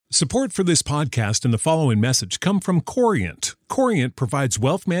Support for this podcast and the following message come from Corient. Corient provides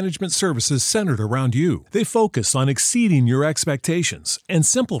wealth management services centered around you. They focus on exceeding your expectations and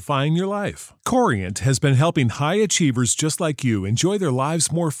simplifying your life. Corient has been helping high achievers just like you enjoy their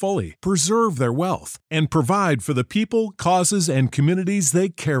lives more fully, preserve their wealth, and provide for the people, causes, and communities they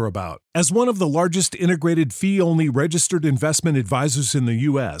care about. As one of the largest integrated fee-only registered investment advisors in the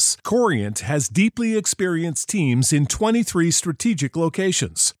U.S., Corient has deeply experienced teams in 23 strategic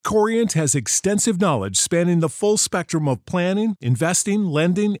locations. Corient has extensive knowledge spanning the full spectrum of planning, investing,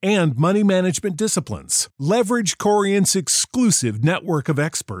 lending, and money management disciplines. Leverage Corient's exclusive network of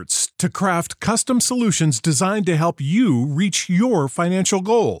experts to craft custom solutions designed to help you reach your financial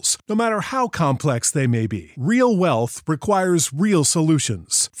goals, no matter how complex they may be. Real wealth requires real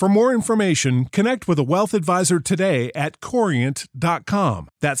solutions. For more information, connect with a wealth advisor today at Corient.com.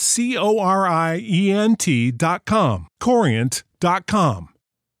 That's Corient.com. Corient.com.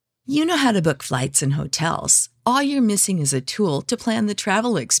 You know how to book flights and hotels. All you're missing is a tool to plan the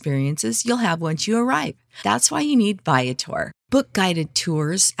travel experiences you'll have once you arrive. That's why you need Viator. Book guided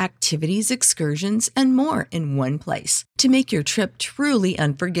tours, activities, excursions, and more in one place to make your trip truly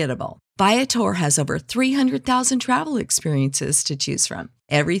unforgettable. Viator has over 300,000 travel experiences to choose from.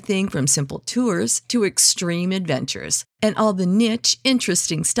 Everything from simple tours to extreme adventures and all the niche,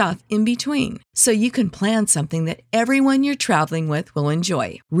 interesting stuff in between. So you can plan something that everyone you're traveling with will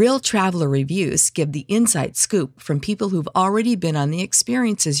enjoy. Real traveler reviews give the inside scoop from people who've already been on the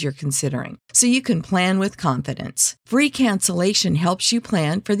experiences you're considering. So you can plan with confidence. Free cancellation helps you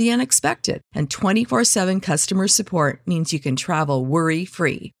plan for the unexpected. And 24/7 customer support means you can travel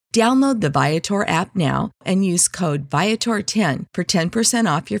worry-free. Download the Viator app now and use code Viator10 for 10%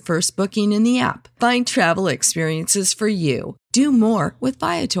 off your first booking in the app. Find travel experiences for you. Do more with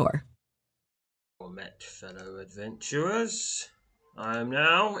Viator. Well met, fellow adventurers. I am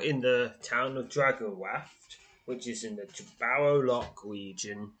now in the town of Dragonwaft, which is in the Barrow Lock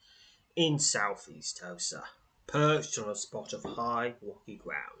region in southeast Tosa, perched on a spot of high, rocky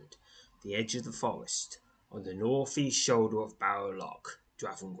ground, the edge of the forest, on the northeast shoulder of Barrow Lock.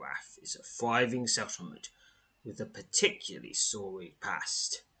 Dragonwaft is a thriving settlement with a particularly storied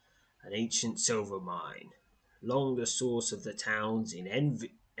past. An ancient silver mine, long the source of the town's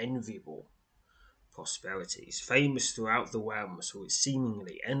enviable prosperity, is famous throughout the realms for its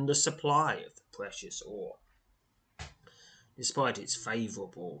seemingly endless supply of the precious ore. Despite its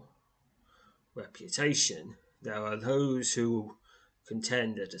favourable reputation, there are those who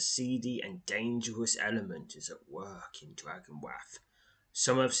contend that a seedy and dangerous element is at work in Dragonwaft.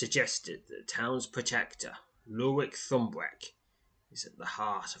 Some have suggested that the town's protector, Luric Thumbreck, is at the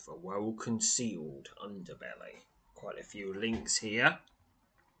heart of a well-concealed underbelly. Quite a few links here.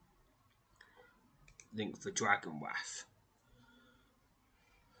 Link for Dragonwaft.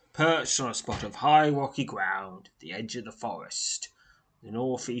 Perched on a spot of high rocky ground, the edge of the forest, the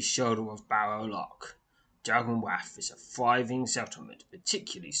northeast shoulder of Barrow Lock, Dragonwaft is a thriving settlement,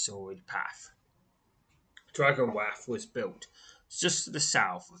 particularly storied path. Dragonwaft was built just to the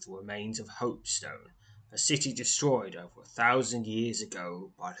south of the remains of Hopestone, a city destroyed over 1,000 years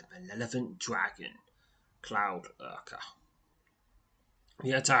ago by the malevolent dragon, Cloudlurker.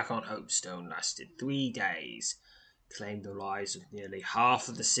 The attack on Hopestone lasted 3 days, claimed the lives of nearly half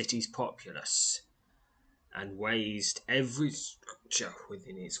of the city's populace, and razed every structure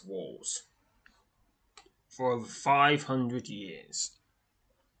within its walls. For over 500 years,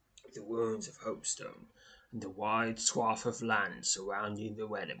 the ruins of Hopestone and the wide swath of land surrounding the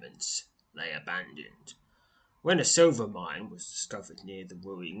remnants lay abandoned. When a silver mine was discovered near the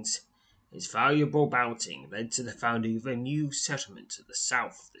ruins, its valuable bounty led to the founding of a new settlement to the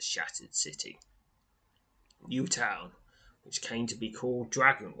south of the shattered city. Newtown, which came to be called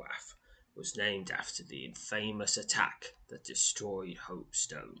Dragonwaft, was named after the infamous attack that destroyed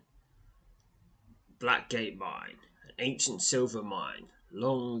Hopestone. Blackgate Mine, an ancient silver mine,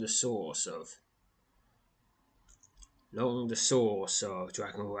 long the source of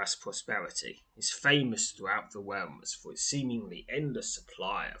Dragonwaft's prosperity, is famous throughout the realms for its seemingly endless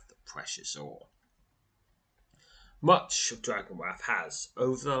supply of the precious ore. Much of Dragonwaft has,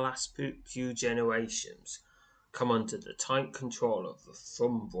 over the last few generations, come under the tight control of the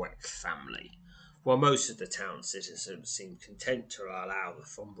Thumbreck family. While most of the town's citizens seem content to allow the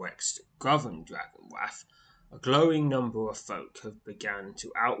Thumbrecks to govern Dragonwaft, a growing number of folk have begun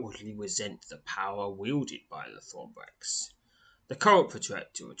to outwardly resent the power wielded by the Thumbrecks. The current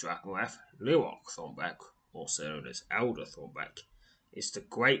protector of Dragonwaft, Luric Thumbreck, also known as Elder Thumbreck, is the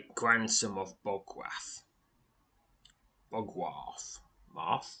great-grandson of Bogwarth.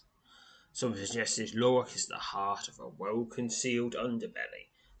 Some suggested Luric is the heart of a well-concealed underbelly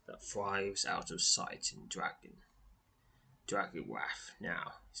that thrives out of sight in Dragonwath.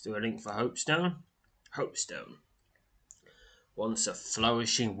 Now, is there a link for Hopestone? Hopestone, once a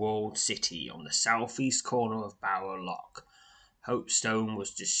flourishing walled city on the southeast corner of Barrow Loch, Hopestone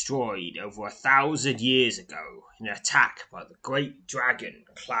was destroyed over 1,000 years ago in an attack by the great dragon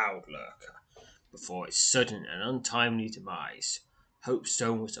Cloudlurker. Before its sudden and untimely demise,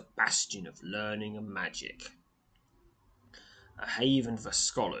 Hopestone was a bastion of learning and magic, a haven for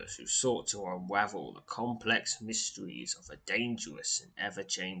scholars who sought to unravel the complex mysteries of a dangerous and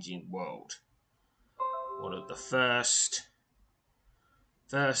ever-changing world. One of the first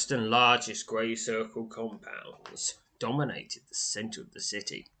and largest Grey Circle compounds dominated the centre of the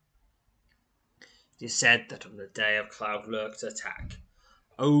city. It is said that on the day of Cloudlurk's attack,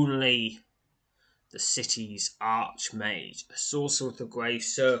 only the city's archmage, a sorcerer of the Grey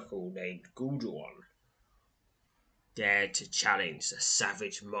Circle named Gul'dan, dared to challenge the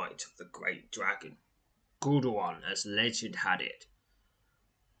savage might of the great dragon. Gul'dan, as legend had it,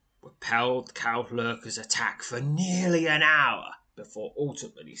 repelled Cloudlurker's attack for nearly an hour before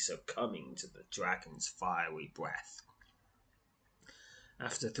ultimately succumbing to the dragon's fiery breath.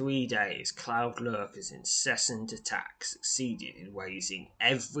 After 3 days, Cloudlurker's incessant attack succeeded in razing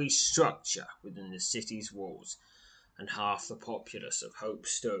every structure within the city's walls, and half the populace of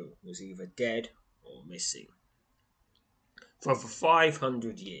Hopestone was either dead or missing. For over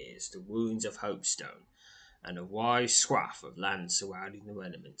 500 years, the ruins of Hopestone and a wide swath of land surrounding the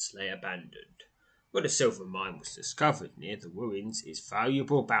elements lay abandoned. When a silver mine was discovered near the ruins, its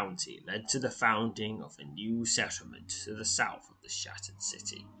valuable bounty led to the founding of a new settlement to the south of the shattered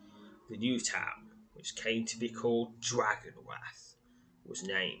city. The new town, which came to be called Dragonwath, was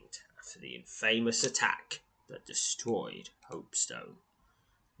named after the infamous attack that destroyed Hopestone.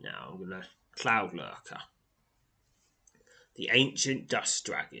 Now I'm going to Cloudlurker. The ancient dust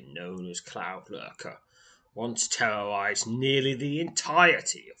dragon known as Cloudlurker once terrorized nearly the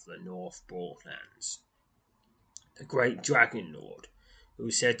entirety of the North Broadlands. The great Dragon Lord, who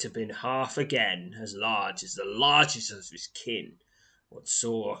is said to have been half again as large as the largest of his kin, would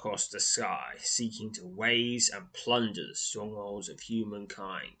soar across the sky, seeking to raze and plunder the strongholds of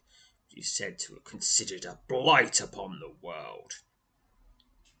humankind, which is said to have considered a blight upon the world.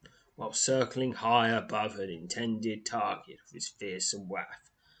 While circling high above an intended target of his fearsome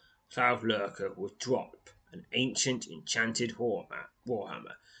wrath, Cloudlurker would drop an ancient enchanted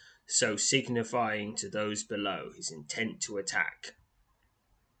warhammer, so signifying to those below his intent to attack.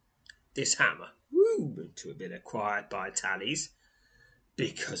 This hammer, rumoured to have been acquired by Tallies,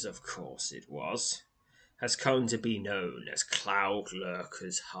 because of course it was, has come to be known as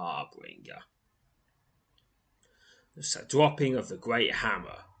Cloudlurker's Harbinger. The dropping of the great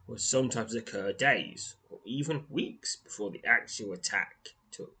hammer would sometimes occur days or even weeks before the actual attack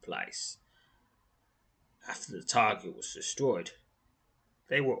took place. After the target was destroyed,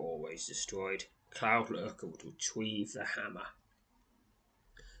 they were always destroyed, Cloudlurker would retrieve the hammer.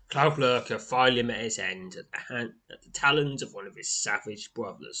 Cloudlurker finally met his end at the talons of one of his savage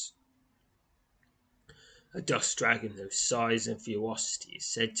brothers, a dust dragon whose size and ferocity is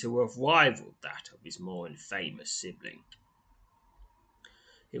said to have rivaled that of his more infamous sibling.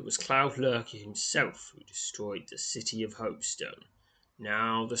 It was Cloudlurker himself who destroyed the city of Hopestone,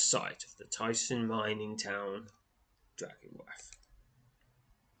 now the site of the Tyson mining town, Dragonwath.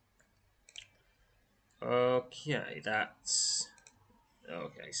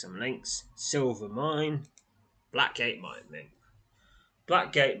 Some links. Silver Mine, Blackgate Mine link.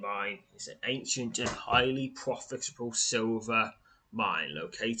 Blackgate Mine is an ancient and highly profitable silver mine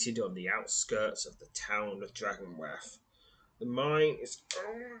located on the outskirts of the town of Dragonwath. The mine is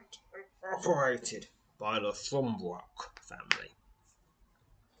owned and operated by the Thrumbrock family.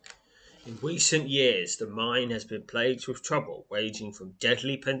 In recent years, the mine has been plagued with trouble, ranging from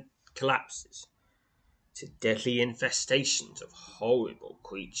deadly collapses to deadly infestations of horrible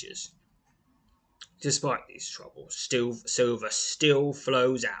creatures. Despite these troubles, silver still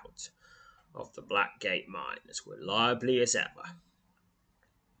flows out of the Blackgate mine as reliably as ever,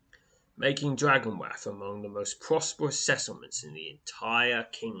 making Dragonwath among the most prosperous settlements in the entire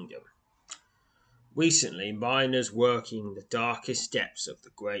kingdom. Recently, miners working in the darkest depths of the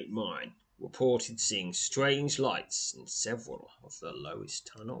great mine reported seeing strange lights in several of the lowest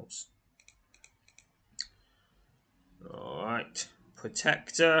tunnels. Alright,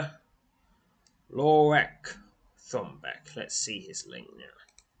 Protector Lorek Thombeck. Let's see his link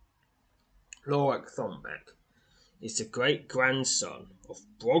now. Lorek Thombeck is the great-grandson of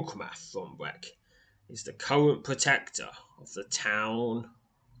Brogmath Thombeck, is the current protector of the town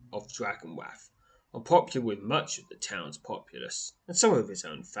of Dragonwath. unpopular with much of the town's populace and some of his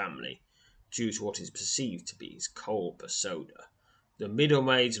own family, due to what is perceived to be his cold persona. The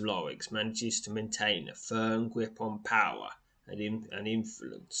middle-aged Lorix manages to maintain a firm grip on power and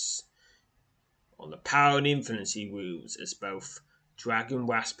influence. On the power and influence he wields as both Dragon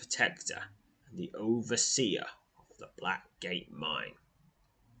Wasp's protector and the overseer of the Black Gate mine.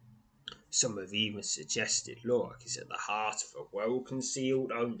 Some have even suggested Lorik is at the heart of a well-concealed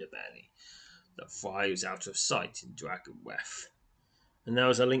underbelly that thrives out of sight in Dragonweth. And there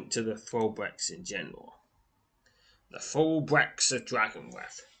was a link to the Thrallbrecks in general. The Thrallbrecks of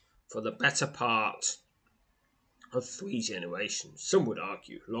Dragonweth, for the better part of 3 generations, some would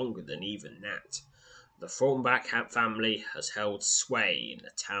argue longer than even that, the Thornback family has held sway in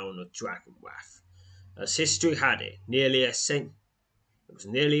the town of Dragonweth. As history had it, it was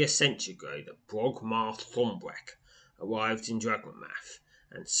nearly a century ago that Brogmar Thornbreck arrived in Dragonweth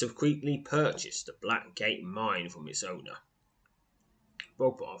and secretly purchased the Black Gate mine from its owner.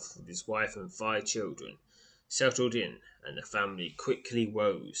 Brogmar, with his wife and 5 children, settled in, and the family quickly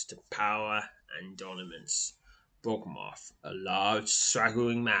rose to power and dominance. Brogmar, a large,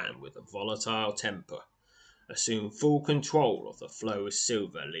 staggering man with a volatile temper, assumed full control of the flow of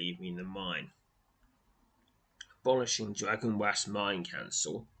silver leaving the mine. Abolishing Dragonwasp's Mine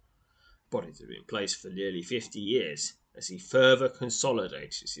Council, body that had been in place for nearly 50 years, as he further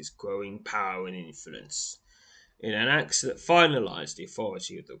consolidated his growing power and influence. In an act that finalised the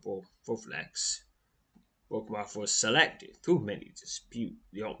authority of the Thrallbrecks, Brogmar was selected, through many dispute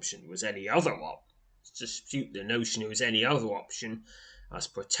the option was any other dispute the notion it was any other option, as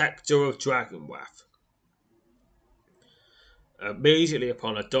Protector of Dragonweth. Immediately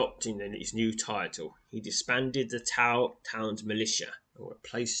upon adopting his new title, he disbanded the town's militia and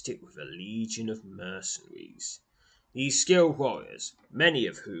replaced it with a legion of mercenaries. These skilled warriors, many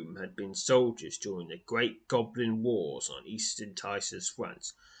of whom had been soldiers during the Great Goblin Wars on Eastern Tysus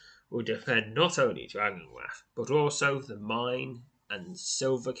front, would defend not only Dragonweth, but also the mine and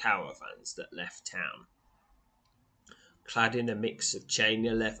silver caravans that left town. Clad in a mix of chain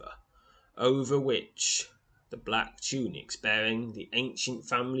and leather, over which the black tunics bearing the ancient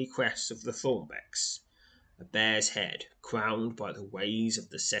family crest of the Thornbecks, a bear's head crowned by the rays of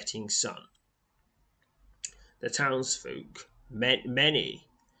the setting sun. The townsfolk, many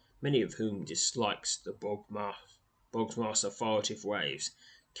of whom disliked the Brogmar's authoritative ways,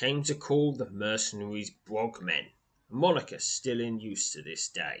 came to call the mercenaries Brogmen, a moniker still in use to this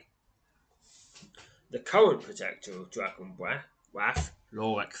day. The current protector of Dragonweth,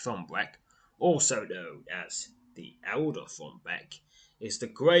 Lorik Thornbreck, also known as the Elder Thornbreck, is the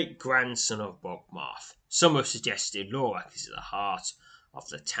great-grandson of Brogmar. Some have suggested Lorik is at the heart of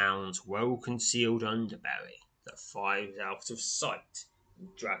the town's well-concealed underbelly that thrives out of sight in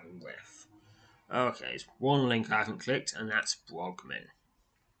Dragonweth. Okay, there's one link I haven't clicked, and that's Brogmen.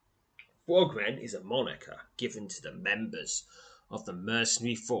 Brogmen is a moniker given to the members of the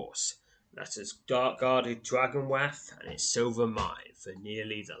mercenary force that has guarded Dragonweth and its silver mine for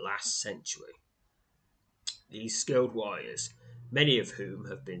nearly the last century. These skilled warriors, many of whom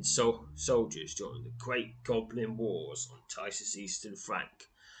have been soldiers during the Great Goblin Wars on Tysus' eastern flank,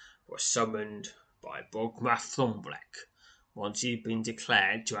 were summoned by Brogmar Thornbreck once he had been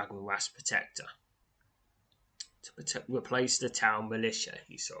declared Dragonwasp's protector. To replace the town militia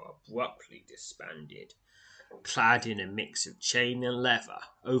he saw abruptly disbanded, clad in a mix of chain and leather,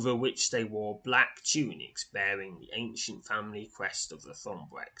 over which they wore black tunics bearing the ancient family crest of the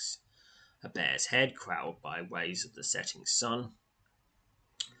Thornbrecks, a bear's head crowned by rays of the setting sun.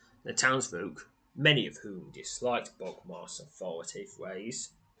 The townsfolk, many of whom disliked Brogmar's authoritative ways,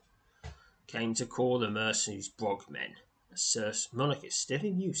 came to call the mercenaries Brogmen, a moniker still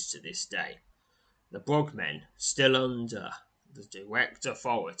in use to this day. The Brogmen, still under the direct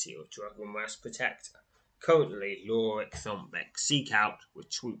authority of Dragonwasp's protector, currently Lorik Thornbreck, seek out,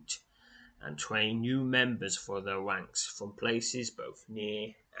 recruit, and train new members for their ranks from places both near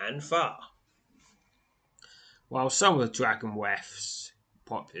and far. While some of Dragonweth's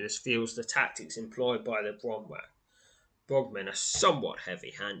populace feels the tactics employed by the Brogmen are somewhat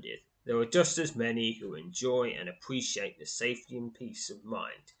heavy-handed, there are just as many who enjoy and appreciate the safety and peace of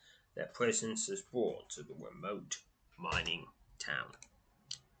mind their presence has brought to the remote mining town.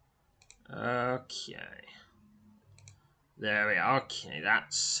 Okay. There we are. Okay,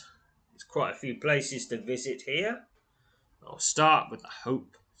 there's quite a few places to visit here. I'll start with the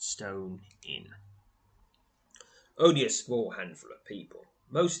Hope Stone Inn. Only a small handful of people,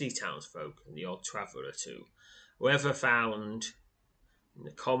 mostly townsfolk and the odd traveller or two, were ever found in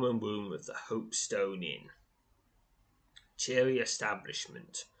the common room of the Hope Stone Inn. Cheery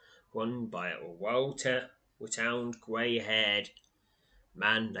establishment, run by a well-renowned grey-haired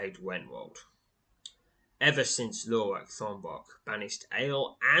man named Wenwald. Ever since Lorak Thornbrock banished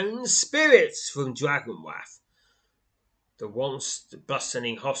ale and spirits from Dragonwath, the once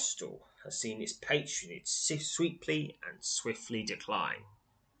bustling hostel has seen its patronage sweetly and swiftly decline.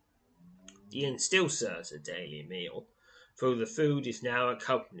 The inn still serves a daily meal, though the food is now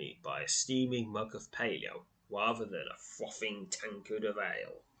accompanied by a steaming mug of paleo rather than a frothing tankard of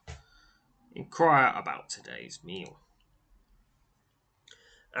ale. Inquire about today's meal.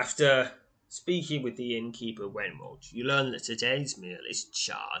 After speaking with the innkeeper Wenwald, you learn that today's meal is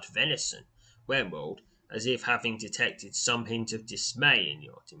charred venison. Wenwald, as if having detected some hint of dismay in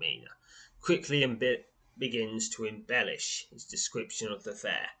your demeanour, quickly begins to embellish his description of the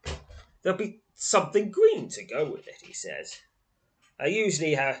fare. There'll be something green to go with it, he says. I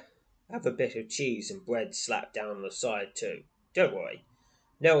usually have a bit of cheese and bread slapped down on the side too. Don't worry,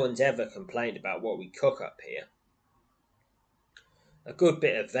 no one's ever complained about what we cook up here. A good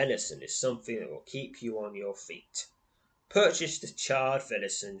bit of venison is something that will keep you on your feet. Purchase the charred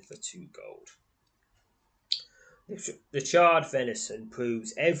venison for 2 gold. The charred venison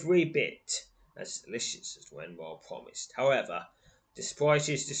proves every bit as delicious as Wenwald promised. However, despite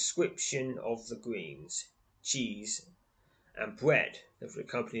his description of the greens, cheese, and bread that would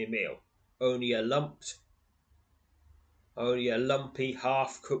accompany a meal, only a lumpy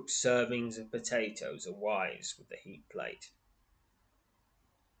half-cooked servings of potatoes are wise with the heaped plate.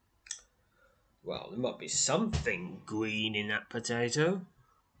 Well, there might be something green in that potato.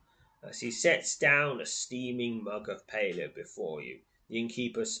 As he sets down a steaming mug of paleo before you, the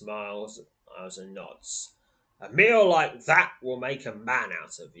innkeeper smiles and nods. A meal like that will make a man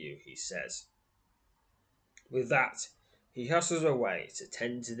out of you, he says. With that, he hustles away to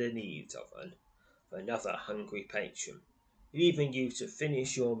tend to the needs of another hungry patron, leaving you to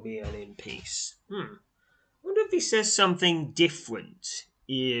finish your meal in peace. I wonder if he says something different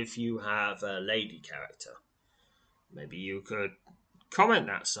if you have a lady character. Maybe you could comment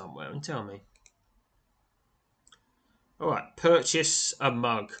that somewhere and tell me. Alright, purchase a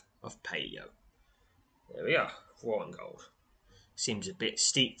mug of paleo. There we are, 1 gold. Seems a bit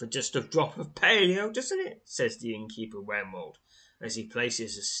steep for just a drop of paleo, doesn't it? Says the innkeeper Wenwald, as he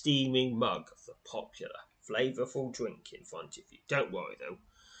places a steaming mug of the popular, flavourful drink in front of you. Don't worry though,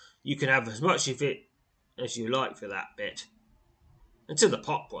 you can have as much of it as you like for that bit. Until the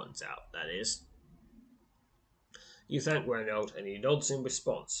pop runs out, that is. You thank Wenwald and he nods in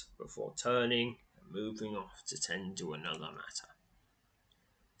response before turning and moving off to tend to another matter.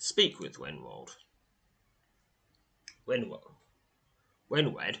 Speak with Wenwald.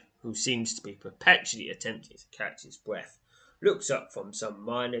 Wenwed, who seems to be perpetually attempting to catch his breath, looks up from some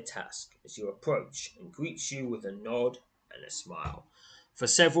minor task as you approach and greets you with a nod and a smile. For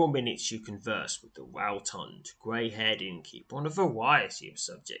several minutes you converse with the well-toned, grey-haired innkeeper on a variety of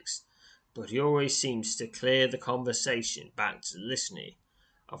subjects, but he always seems to clear the conversation back to the listening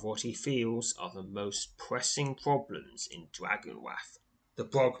of what he feels are the most pressing problems in Dragonwath. The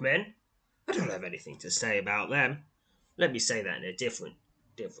Brogmen? I don't have anything to say about them. Let me say that in a different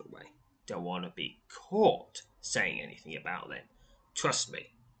way. Don't want to be caught saying anything about them. Trust me.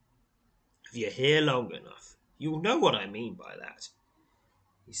 If you're here long enough, you'll know what I mean by that,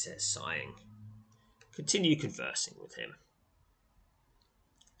 he says, sighing. Continue conversing with him.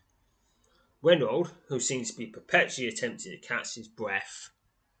 Wenwald, who seems to be perpetually attempting to catch his breath,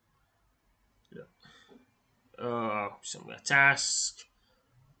 some task,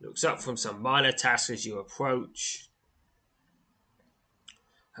 looks up from some minor task as you approach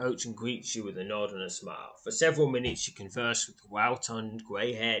and greets you with a nod and a smile. For several minutes you converse with the well-toned,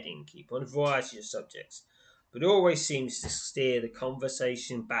 grey-haired innkeeper on a variety of subjects, but always seems to steer the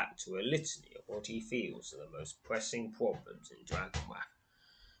conversation back to a litany of what he feels are the most pressing problems in Dragonwath.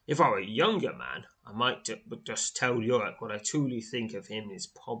 If I were a younger man, I might just tell Yorick what I truly think of him and his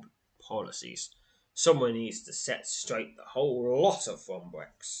policies. Someone needs to set straight the whole lot of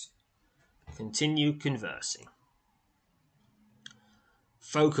Thornbrecks. Continue conversing.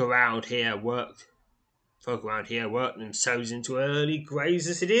 Folk around here work themselves into early graves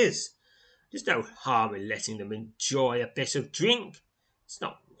as it is. There's no harm in letting them enjoy a bit of drink. It's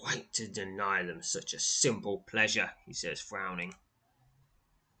not right to deny them such a simple pleasure, he says, frowning.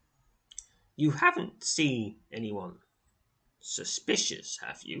 You haven't seen anyone suspicious,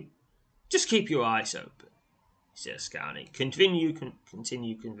 have you? Just keep your eyes open, he says, scowling. Continue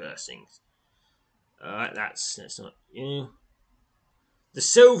conversing. Alright, that's not you. The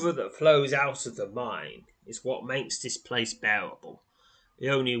silver that flows out of the mine is what makes this place bearable. I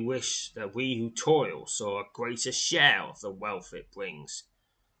only wish that we who toil saw a greater share of the wealth it brings.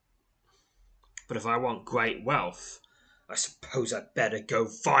 But if I want great wealth, I suppose I'd better go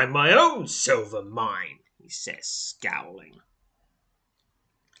find my own silver mine, he says, scowling.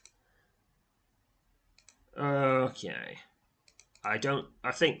 Okay. I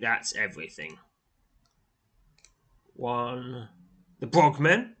think that's everything. One. The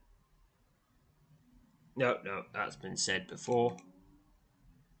Brogmen? No, that's been said before.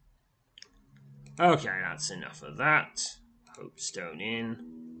 Okay, that's enough of that. Hopestone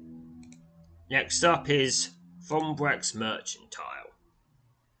Inn. Next up is Thumbreck's Mercantile.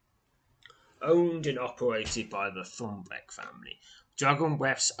 Owned and operated by the Thumbreck family,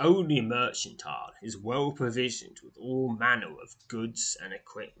 Dragonweth's only mercantile is well provisioned with all manner of goods and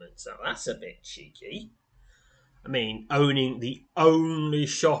equipment. So that's a bit cheeky. I mean, owning the only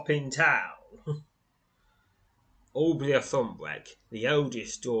shop in town. Aublia Thumbreck, the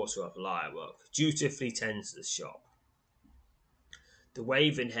eldest daughter of Lyrework, dutifully tends the shop. The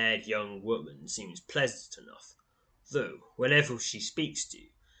waving-haired young woman seems pleasant enough, though whenever she speaks to you,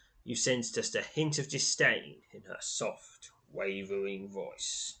 you sense just a hint of disdain in her soft, wavering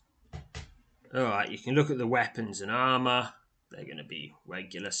voice. Alright, you can look at the weapons and armour. They're going to be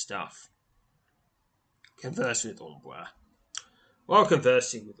regular stuff. Converse with Umbria. While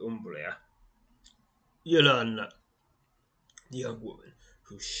conversing with Umbria, you learn that the young woman,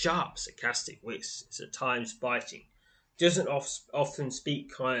 whose sharp, sarcastic wit is at times biting, doesn't often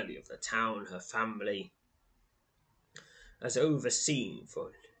speak kindly of the town her family has overseen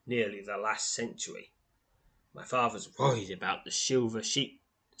for nearly the last century. My father's worried about the silver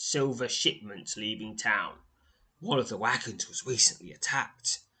shipments leaving town. One of the wagons was recently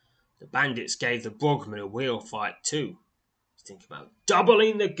attacked. The bandits gave the Brogmen a real fight too. Think about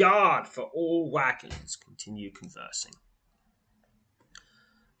doubling the guard for all wagons. Continue conversing.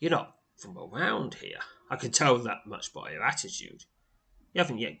 You're not from around here. I can tell that much by your attitude. You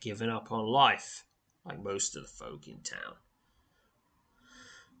haven't yet given up on life, like most of the folk in town.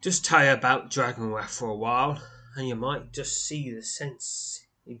 Just tell you about Dragonwrath for a while, and you might just see the sense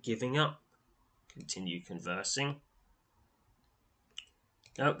in giving up. Continue conversing.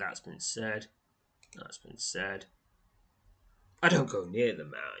 No, that's been said. I don't go near the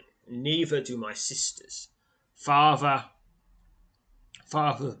mine, and neither do my sisters. Father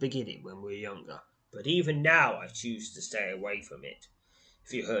was beginning when we were younger, but even now I choose to stay away from it.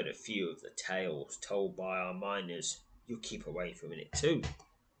 If you heard a few of the tales told by our miners, you'll keep away from it too.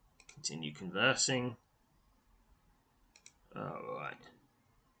 Continue conversing. Alright.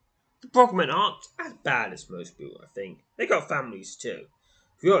 The Brogmen aren't as bad as most people, I think. They got families too.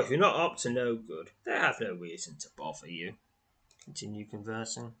 If you're not up to no good, they have no reason to bother you. Continue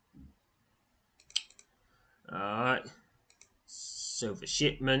conversing. Alright. Silver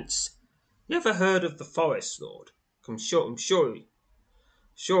shipments. You ever heard of the Forest Lord? I'm sure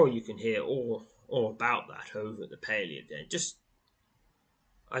you can hear all about that over at the Paleo Den. Just,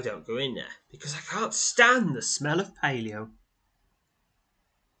 I don't go in there because I can't stand the smell of paleo.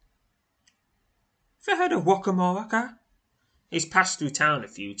 Have you heard of Wakamoraka? He's passed through town a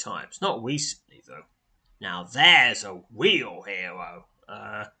few times, not recently though. Now there's a real hero.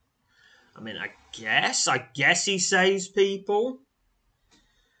 I guess he saves people.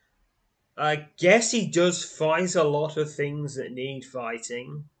 I guess he does fight a lot of things that need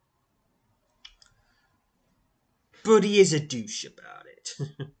fighting. But he is a douche about it.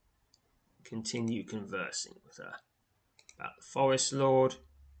 Continue conversing with her. About the Forest Lord.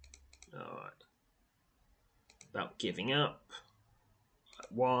 Alright. About giving up.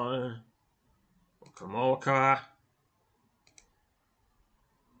 One. Kamorka.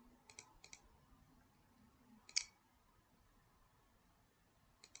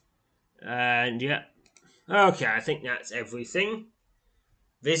 And yeah. Okay, I think that's everything.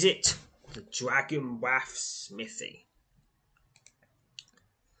 Visit the Dragonwrath Smithy.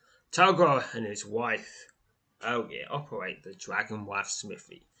 Talgor and his wife, operate the Dragonwrath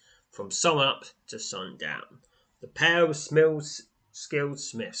Smithy from sunup to sundown. The pair of skilled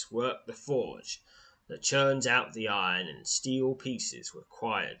smiths work the forge that churns out the iron and steel pieces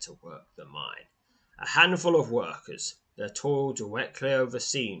required to work the mine. A handful of workers, their toil directly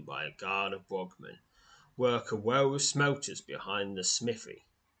overseen by a guard of Brogmen, work a row of smelters behind the smithy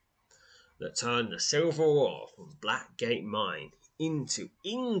that turn the silver ore from Blackgate Mine into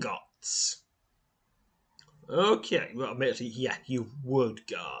ingots. Okay, well, admittedly, yeah, you would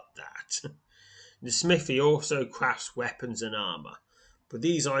guard that. The smithy also crafts weapons and armour, but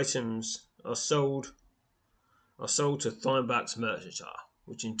these items are sold to Thornback's mercantile,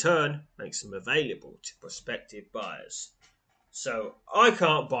 which in turn makes them available to prospective buyers. So I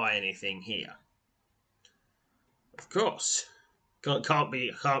can't buy anything here. Of course, Can't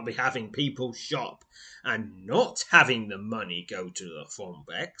be having people shop and not having the money go to the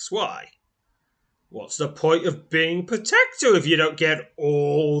Thornbecks. Why? What's the point of being protector if you don't get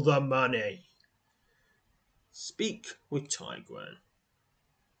all the money? Speak with Tigran.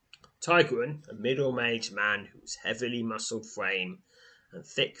 Tigran, a middle-aged man whose heavily muscled frame and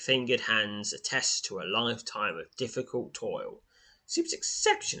thick-fingered hands attest to a lifetime of difficult toil, seems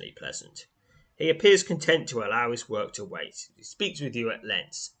exceptionally pleasant. He appears content to allow his work to wait. He speaks with you at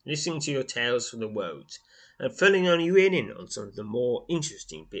length, listening to your tales from the roads, and filling you in on some of the more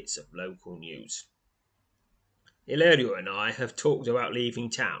interesting bits of local news. Ilario and I have talked about leaving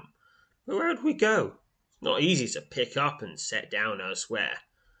town, but where would we go? It's not easy to pick up and set down elsewhere,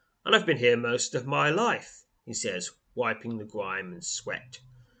 and I've been here most of my life, he says, wiping the grime and sweat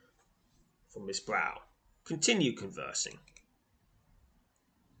from his brow. Continue conversing.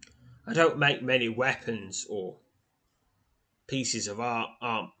 I don't make many weapons or pieces of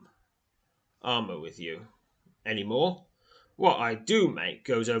armor with you anymore. What I do make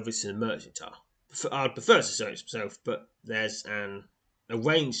goes over to the mercantile. I'd prefer to sell it myself, but there's an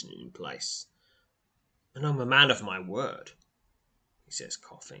arrangement in place. And I'm a man of my word, he says,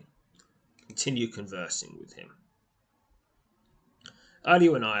 coughing. Continue conversing with him.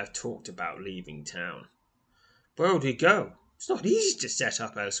 Elio and I have talked about leaving town. Where would we go? It's not easy to set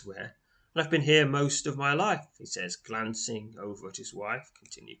up elsewhere, and I've been here most of my life, he says, glancing over at his wife.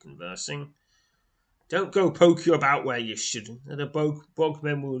 Continue conversing. Don't go poking about where you shouldn't, and the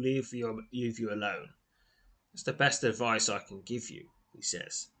bogmen will leave you alone. That's the best advice I can give you, he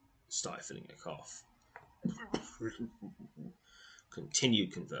says, stifling a cough. Continue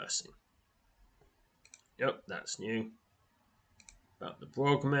conversing. Yep, that's new. About the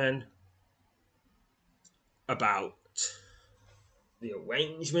Brogmen. About the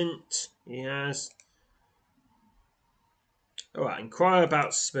arrangement he has. Alright, inquire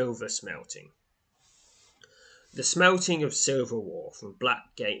about silver smelting. The smelting of silver ore from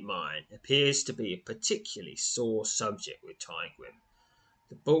Blackgate Mine appears to be a particularly sore subject with Tigran.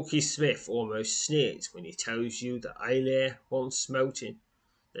 The bulky smith almost sneers when he tells you that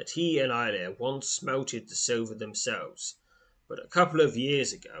he and Eilir once smelted the silver themselves, but a couple of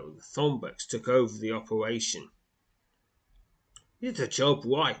years ago the Thornbecks took over the operation. We did the job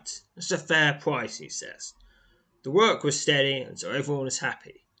right. That's a fair price, he says. The work was steady, and so everyone was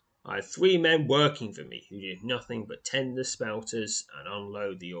happy. I had 3 men working for me who did nothing but tend the smelters and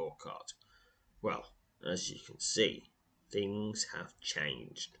unload the ore cart. Well, as you can see, things have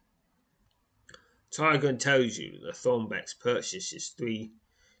changed. Tigran tells you that the Thornbecks purchased his 3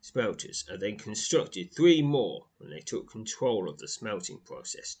 smelters and then constructed 3 more when they took control of the smelting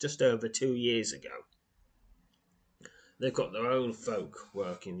process just over 2 years ago. They've got their own folk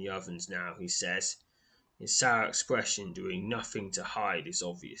working the ovens now, he says, his sour expression doing nothing to hide his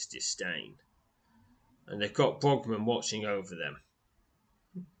obvious disdain. And they've got Brogman watching over them.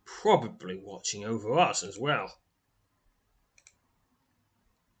 Probably watching over us as well.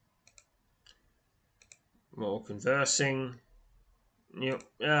 More conversing. Yep.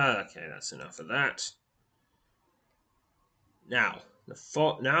 Okay, that's enough of that. Now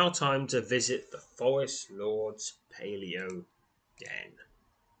time to visit the Forest Lord's Paleo Den.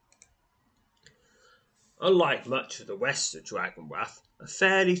 Unlike much of the west of Dragonwrath, a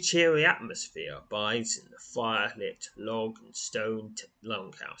fairly cheery atmosphere abides in the fire-lit log and stone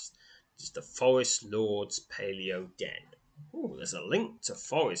longhouse. It is the Forest Lord's Paleo Den. Oh, there's a link to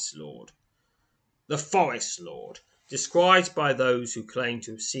Forest Lord. The Forest Lord, described by those who claim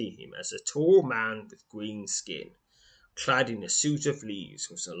to have seen him as a tall man with green skin, clad in a suit of leaves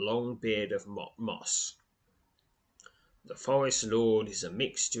with a long beard of moss. The Forest Lord is a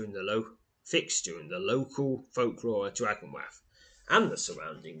fixture in the local folklore of Dragonwrath and the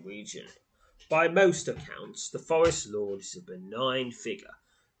surrounding region. By most accounts, the Forest Lord is a benign figure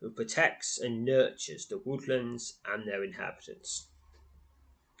who protects and nurtures the woodlands and their inhabitants.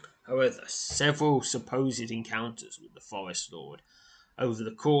 However, several supposed encounters with the Forest Lord over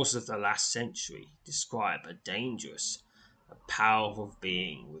the course of the last century describe a dangerous and powerful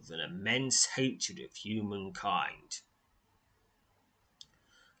being with an immense hatred of humankind.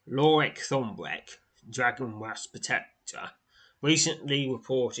 Lorik Thornbeck, Dragonwrath's protector, recently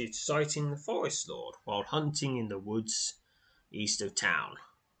reported sighting the Forest Lord while hunting in the woods east of town.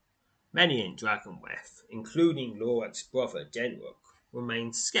 Many in Dragonwrath, including Lorik's brother Denrook,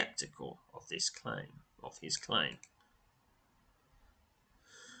 remain sceptical of his claim.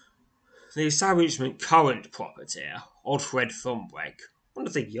 The establishment's current proprietor, Oddfred Thornbeck, one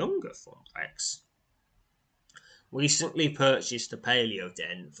of the younger Thornbecks, recently purchased the Paleo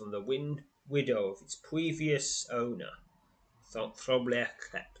Den from the widow of its previous owner, Thombley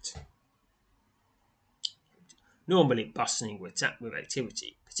kept. Normally bustling with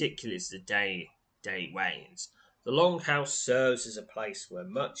activity, particularly as the day wanes, the Longhouse serves as a place where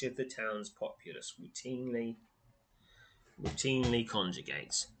much of the town's populace routinely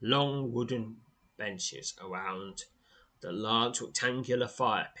congregates. Long wooden benches around the large rectangular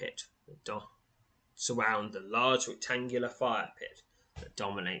fire pit surround the large rectangular fire pit that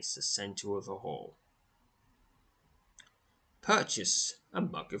dominates the centre of the hall. Purchase a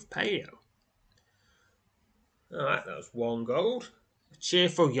mug of paleo. Alright, that was 1 gold. A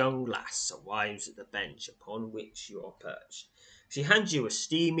cheerful young lass arrives at the bench upon which you are perched. She hands you a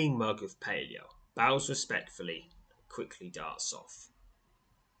steaming mug of paleo, bows respectfully, and quickly darts off.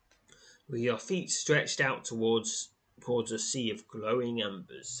 With your feet stretched out towards a sea of glowing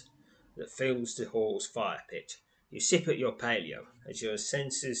embers that fills the hall's fire pit, you sip at your paleo as your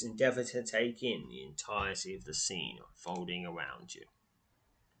senses endeavour to take in the entirety of the scene unfolding around you.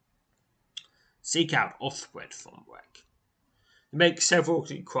 Seek out Othred Thombrek. You make several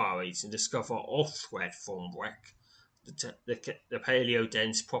inquiries and discover Othred Thombrek, the paleo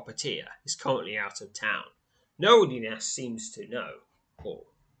den's proprietor, is currently out of town. No one else seems to know, or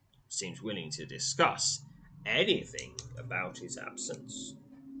seems willing to discuss, anything about his absence.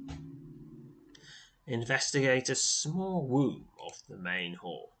 Investigate a small room off the main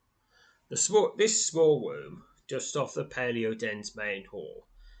hall. This small room, just off the paleo den's main hall,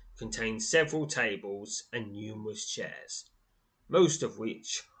 contains several tables and numerous chairs, most of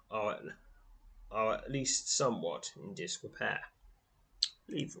which are at least somewhat in disrepair.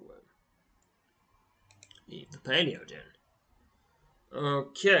 Leave the room. Leave the paleo den.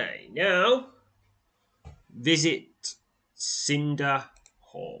 Okay, now visit Cinder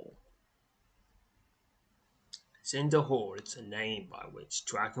Hall. Cinder Hall is the name by which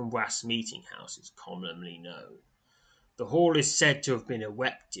Dragonbrass Meeting House is commonly known. The hall is said to have been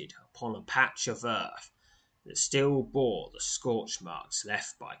erected upon a patch of earth that still bore the scorch marks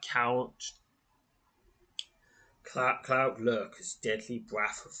left by Count Cloud Lurker's deadly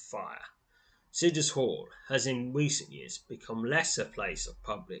breath of fire. Cinder's Hall has in recent years become less a place of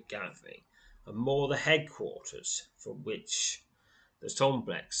public gathering and more the headquarters from which the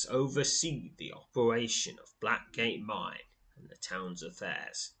Thombreks oversee the operation of Blackgate Mine and the town's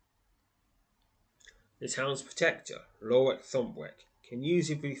affairs. The town's protector, Lorik Thombrek, can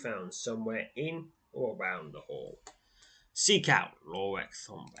usually be found somewhere in or around the hall. Seek out Lorik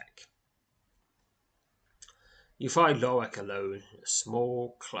Thombrek. You find Lorik alone in a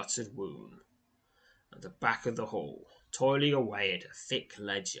small, cluttered room at the back of the hall, toiling away at a thick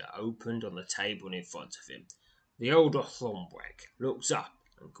ledger opened on the table in front of him. The older Thombrek looks up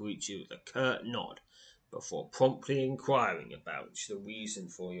and greets you with a curt nod before promptly inquiring about the reason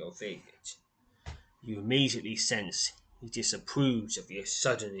for your visit. You immediately sense he disapproves of your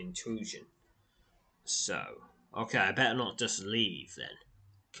sudden intrusion. So, okay, I better not just leave then.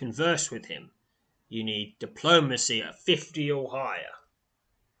 Converse with him. You need diplomacy at 50 or higher.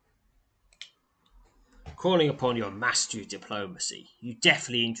 Calling upon your mastery of diplomacy, you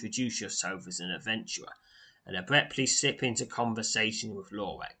deftly introduce yourself as an adventurer and abruptly slip into conversation with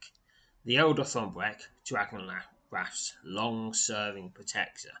Lorik. The elder Thombrek, Dragonbrass's long-serving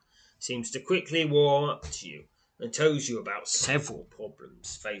protector, seems to quickly warm up to you and tells you about several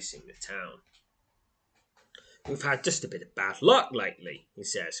problems facing the town. We've had just a bit of bad luck lately, he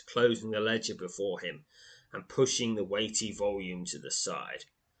says, closing the ledger before him and pushing the weighty volume to the side.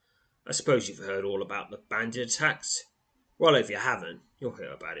 I suppose you've heard all about the bandit attacks? Well, if you haven't, you'll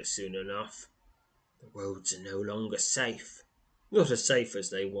hear about it soon enough. The roads are no longer safe. Not as safe as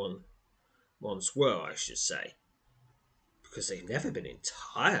they once were, I should say, because they've never been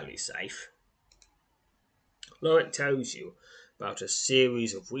entirely safe. Lorik tells you about a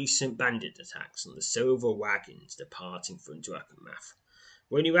series of recent bandit attacks on the silver wagons departing from Drakenmath.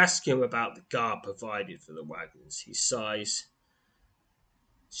 When you ask him about the guard provided for the wagons, he sighs,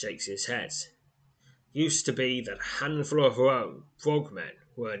 shakes his head. Used to be that a handful of frogmen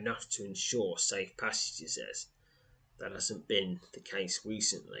were enough to ensure safe passage, he says. That hasn't been the case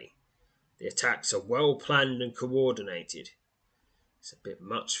recently. The attacks are well planned and coordinated. It's a bit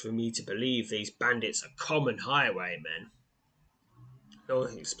much for me to believe these bandits are common highwaymen.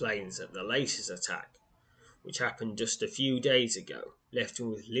 Lorik explains that the latest attack, which happened just a few days ago, left him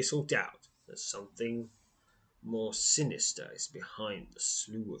with little doubt that something more sinister is behind the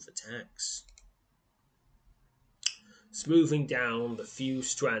slew of attacks. Smoothing down the few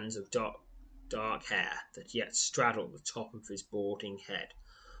strands of dark hair that yet straddle the top of his balding head,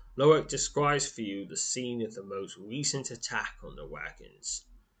 Lorik describes for you the scene of the most recent attack on the wagons.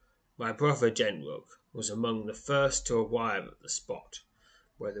 My brother Genruk, was among the first to arrive at the spot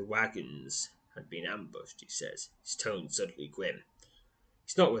where the wagons had been ambushed, he says, his tone suddenly grim.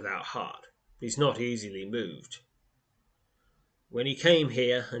 He's not without heart, but he's not easily moved. When he came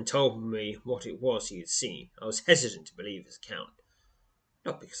here and told me what it was he had seen, I was hesitant to believe his account.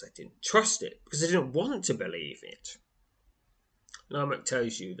 Not because I didn't trust it, because I didn't want to believe it. Larmock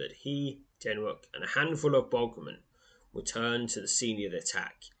tells you that he, Denrook, and a handful of bogmen returned to the scene of the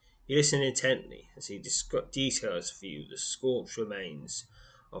attack. You listen intently as he details for you the scorched remains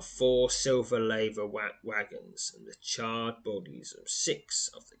of 4 silver laver wagons and the charred bodies of 6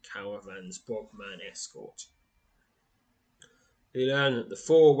 of the caravan's bogman escort. You learn that the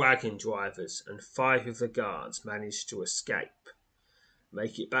 4 wagon drivers and 5 of the guards managed to escape,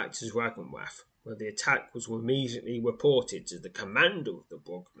 make it back to Dragonwath, where the attack was immediately reported to the commander of the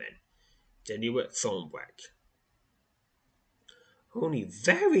bogmen, Denrick Thornbrack. Only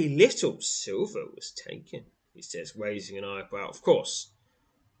very little silver was taken, he says, raising an eyebrow. Of course,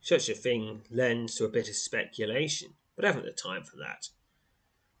 such a thing lends to a bit of speculation, but I haven't the time for that.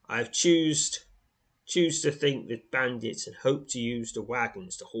 I choose to think that bandits had hoped to use the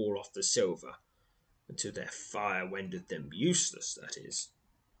wagons to haul off the silver, until their fire rendered them useless, that is.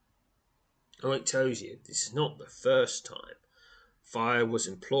 It tells you this is not the first time fire was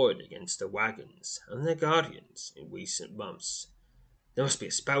employed against the wagons and their guardians in recent months. There must be a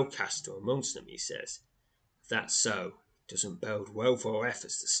spellcaster amongst them, he says. If that's so, it doesn't bode well for our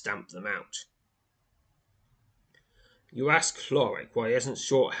efforts to stamp them out. You ask Lorik why he hasn't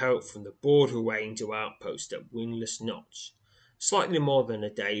sought help from the border ranger outpost at Windless Notch, slightly more than a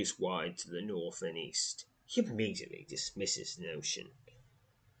day's ride to the north and east. He immediately dismisses the notion.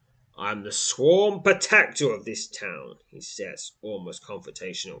 I'm the sworn protector of this town, he says, almost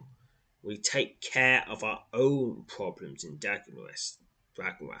confrontational. We take care of our own problems in Dragonwath,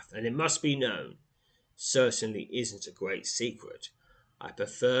 and it must be known, certainly isn't a great secret, I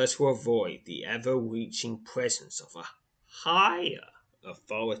prefer to avoid the ever-reaching presence of a higher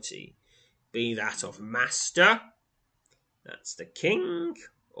authority, be that of master, that's the king,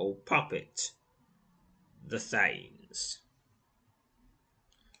 or puppet, the thanes.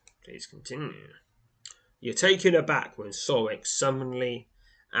 Please continue. You're taken aback when Sorek suddenly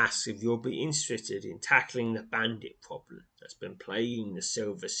asks if you'll be interested in tackling the bandit problem that's been plaguing the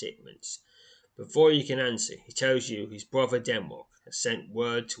silver shipments. Before you can answer, he tells you his brother Denrock has sent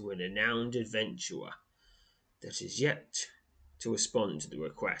word to a renowned adventurer that is yet to respond to the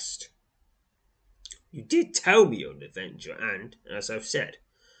request. You did tell me you're an adventurer and, as I've said,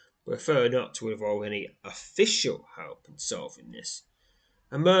 prefer not to involve any official help in solving this.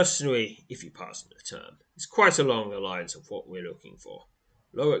 A mercenary, if you pardon the term, is quite along the lines of what we're looking for.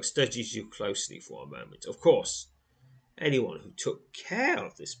 Lorik studies you closely for a moment. Of course, anyone who took care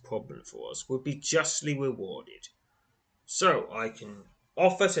of this problem for us would be justly rewarded. So I can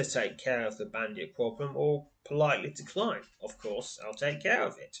offer to take care of the bandit problem or politely decline. Of course, I'll take care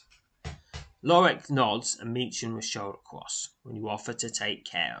of it. Lorik nods and meets you in the shoulder cross when you offer to take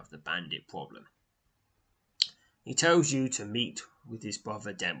care of the bandit problem. He tells you to meet with his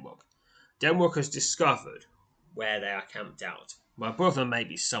brother Denrock. Denrock has discovered where they are camped out. My brother may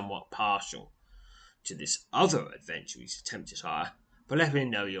be somewhat partial to this other adventure he's attempted to hire, but let him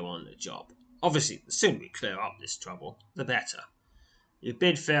know you're on the job. Obviously, the sooner we clear up this trouble, the better. You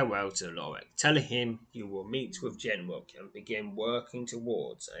bid farewell to Lorik, telling him you will meet with Denrock and begin working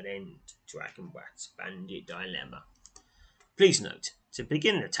towards an end to Dragonwath's bandit dilemma. Please note, to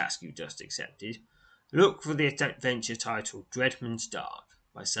begin the task you just accepted, look for the adventure titled Dreadman's Dark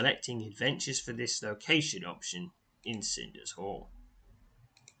by selecting Adventures for this location option in Cinder's Hall.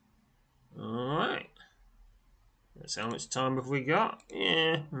 Alright. That's how much time have we got?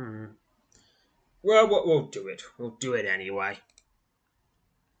 Yeah. Well, we'll do it. We'll do it anyway.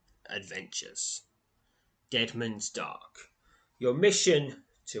 Adventures. Deadman's Dark. Your mission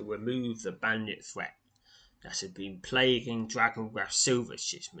to remove the bandit threat that had been plaguing Dragonwath silver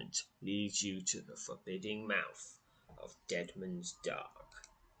shipment leads you to the forbidding mouth of Deadman's Dark.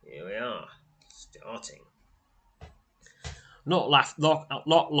 Here we are, starting. Not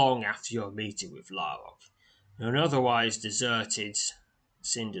long after your meeting with Larok, in an otherwise deserted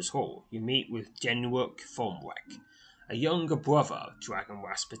Cinder's Hall, you meet with Denrock Thornbrack, a younger brother of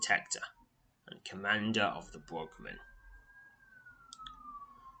Dragonwath's protector and commander of the Bogmen.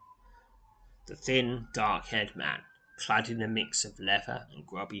 The thin, dark-haired man, clad in a mix of leather and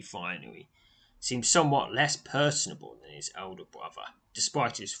grubby finery, seems somewhat less personable than his elder brother.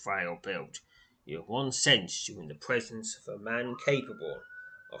 Despite his frail build, you have once sensed you in the presence of a man capable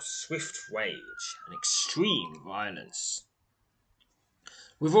of swift rage and extreme violence.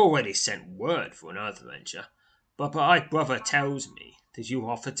 We've already sent word for another venture, but my brother tells me that you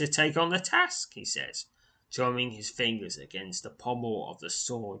offered to take on the task, he says, drumming his fingers against the pommel of the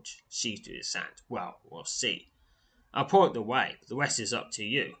sword sheathed to his hand. Well, we'll see. I'll point the way, but the rest is up to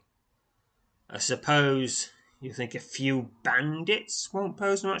you. I suppose you think a few bandits won't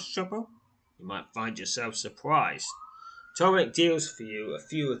pose much trouble? You might find yourself surprised. Torek deals for you a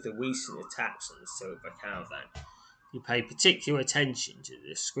few of the recent attacks on the Silver Caravan. You pay particular attention to the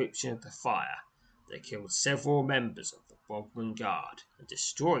description of the fire that killed several members of the Bogman Guard and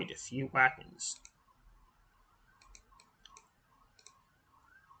destroyed a few wagons.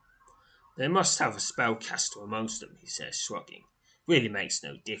 They must have a spellcaster amongst them, he says, shrugging. Really makes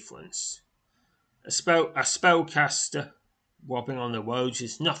no difference. A spellcaster robbing on the roads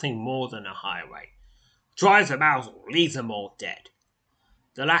is nothing more than a highway. Drive them out or leave them all dead.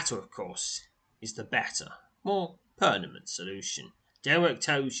 The latter, of course, is the better, more permanent solution. Derek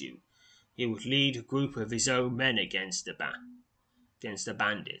tells you he would lead a group of his own men against the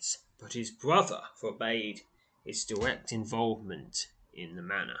bandits, but his brother forbade his direct involvement in the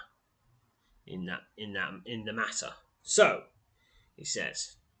matter. So, he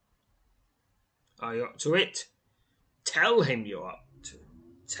says, are you up to it? Tell him you're up to it.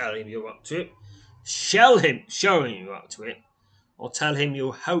 Show him you're up to it. Or tell him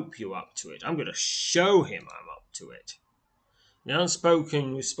you hope you're up to it. I'm going to show him I'm up to it. In an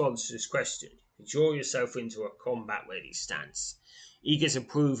unspoken response to this question, you draw yourself into a combat-ready stance, eager to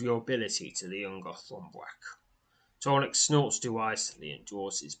prove your ability to the younger Thornbrack. Tornik snorts derisively and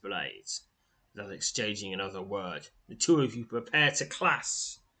draws his blades. Without exchanging another word, the two of you prepare to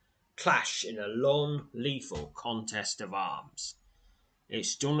clash in a long, lethal contest of arms.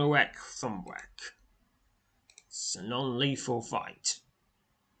 It's Donarek Thornbrack. It's a non-lethal fight.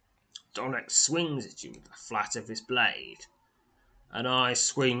 Donarek swings at you with the flat of his blade, and I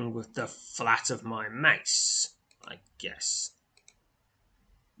swing with the flat of my mace, I guess.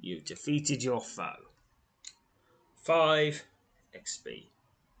 You've defeated your foe. 5 XP.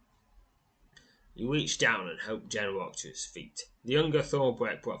 You reach down and help Genrock to his feet. The younger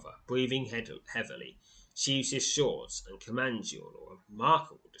Thornbrack brother, breathing heavily, sheaves his swords and commands you on a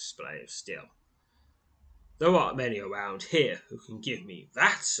remarkable display of skill. There aren't many around here who can give me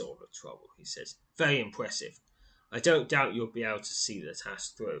that sort of trouble, he says. Very impressive. I don't doubt you'll be able to see the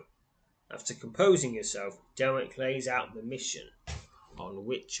task through. After composing yourself, Derek lays out the mission on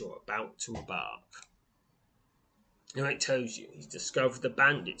which you're about to embark. Derek tells you he's discovered the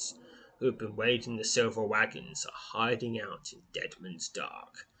bandits who have been raiding the silver wagons are hiding out in Deadman's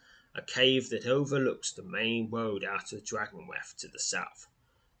Dark, a cave that overlooks the main road out of Dragonweth to the south.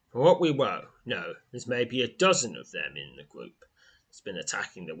 For what we know, there's maybe a dozen of them in the group that's been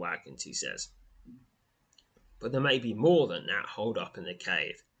attacking the wagons, he says. But there may be more than that holed up in the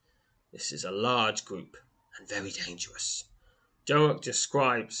cave. This is a large group and very dangerous. Dorok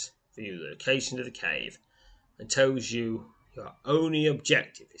describes for you the location of the cave and tells you your only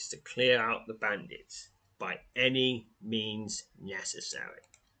objective is to clear out the bandits by any means necessary.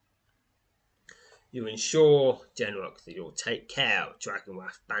 You ensure Genrock that you'll take care of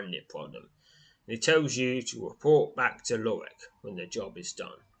Dragonwrath bandit problem, and he tells you to report back to Lorek when the job is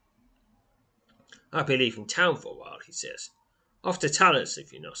done. I'll be leaving town for a while, he says. Off to Talents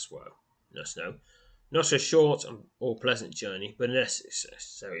if you must know. Not a short or pleasant journey, but a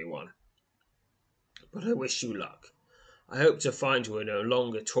necessary one. But I wish you luck. I hope to find you no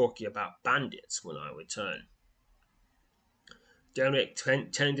longer talking about bandits when I return. Derek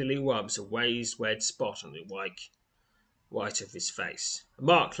tenderly rubs a raised red spot on the white of his face. A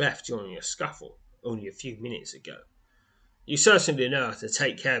mark left during a scuffle only a few minutes ago. You certainly know how to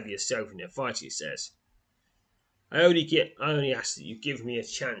take care of yourself in a fight, he says. I only ask that you give me a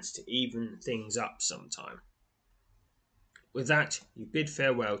chance to even things up sometime. With that, you bid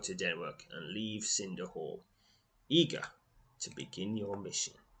farewell to Denmark and leave Cinder Hall, eager to begin your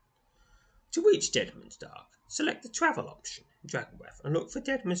mission. To reach Deadman's Dark, select the travel option in Dragonwrath and look for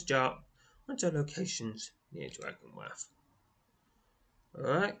Deadman's Dark onto locations near Dragonwrath.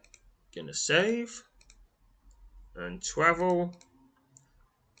 Alright, gonna save and travel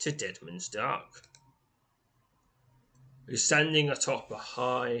to Deadman's Dark. You're standing atop a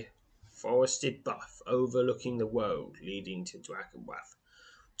high forested bluff overlooking the road leading to Dragonwrath,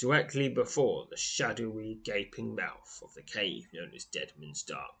 directly before the shadowy gaping mouth of the cave known as Deadman's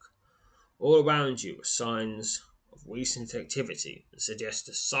Dark. All around you are signs of recent activity that suggest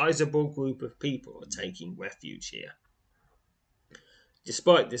a sizable group of people are taking refuge here.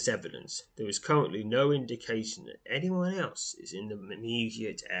 Despite this evidence, there is currently no indication that anyone else is in the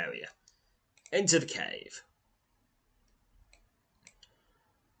immediate area. Enter the cave.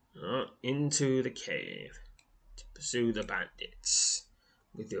 Into the cave to pursue the bandits.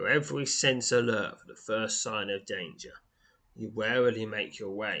 With your every sense alert for the first sign of danger, you warily make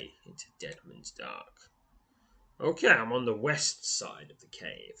your way into Deadman's Dark. Okay, I'm on the west side of the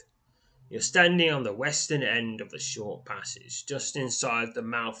cave. You're standing on the western end of the short passage, just inside the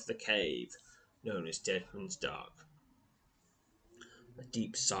mouth of the cave, known as Deadman's Dark. A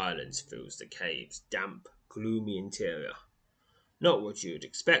deep silence fills the cave's damp, gloomy interior. Not what you'd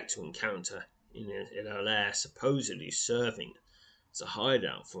expect to encounter in a lair supposedly serving as a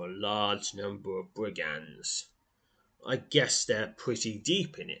hideout for a large number of brigands. I guess they're pretty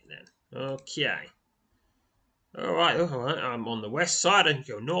deep in it then. Okay. Alright, I'm on the west side. I can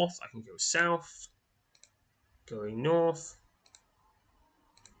go north, I can go south. Going north.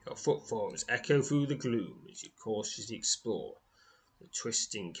 Your footfalls echo through the gloom as you cautiously explore the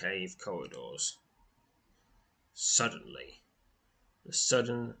twisting cave corridors. Suddenly, the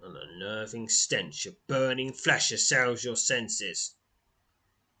sudden and unnerving stench of burning flesh assails your senses.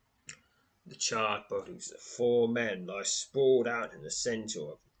 The charred bodies of 4 men lie sprawled out in the centre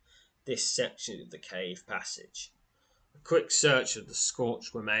of this section of the cave passage. A quick search of the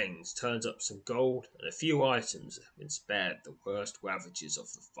scorched remains turns up some gold and a few items that have been spared the worst ravages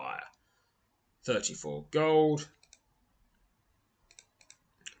of the fire. 34 gold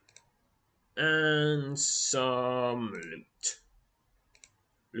and some loot.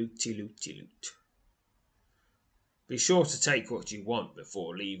 Loot. Be sure to take what you want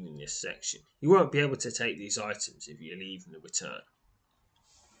before leaving this section. You won't be able to take these items if you leave in the return.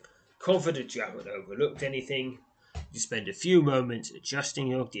 Confident you haven't overlooked anything, you spend a few moments adjusting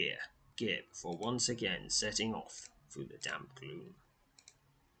your gear before once again setting off through the damp gloom.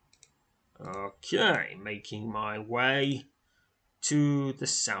 Okay, making my way to the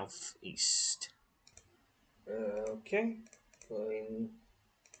southeast. Okay, going.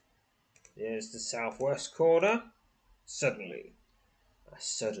 There's the southwest corner. Suddenly, a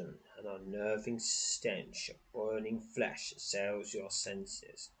sudden and unnerving stench of burning flesh assails your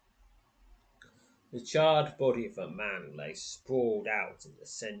senses. The charred body of a man lay sprawled out in the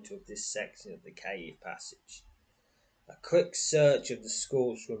centre of this section of the cave passage. A quick search of the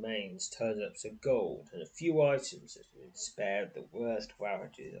scorched remains turns up some gold and a few items that have been spared the worst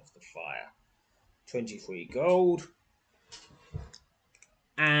ravages of the fire. 23 gold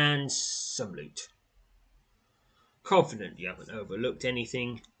and some loot. Confident you haven't overlooked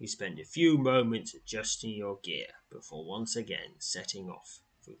anything, you spend a few moments adjusting your gear before once again setting off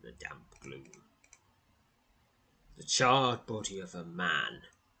through the damp gloom. The charred body of a man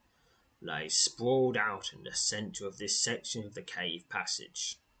lies sprawled out in the centre of this section of the cave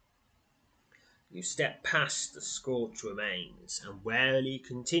passage. You step past the scorched remains and warily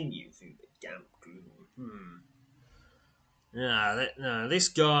continue through the damp gloom. No, this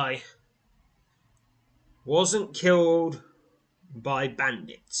guy wasn't killed by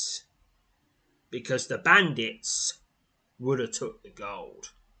bandits because the bandits would have took the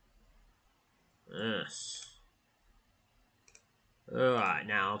gold. Yes. Alright,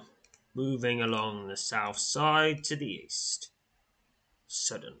 now moving along the south side to the east.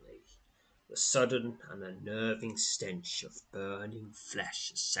 Suddenly, the sudden and unnerving stench of burning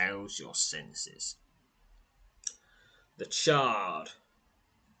flesh assails your senses. The charred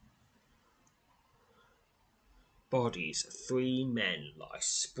bodies of 3 men lie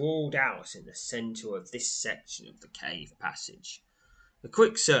sprawled out in the centre of this section of the cave passage. A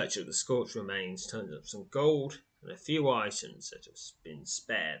quick search of the scorched remains turns up some gold and a few items that have been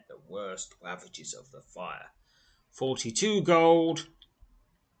spared the worst ravages of the fire. 42 gold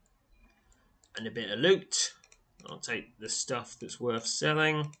and a bit of loot. I'll take the stuff that's worth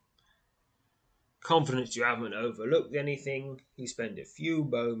selling. Confident you haven't overlooked anything, you spend a few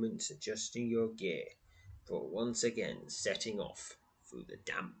moments adjusting your gear before once again setting off through the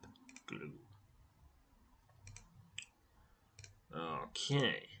damp gloom.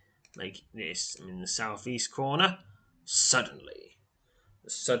 Okay, making this, I'm in the southeast corner. Suddenly,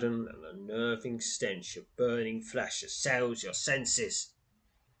 the sudden and unnerving stench of burning flesh assails your senses.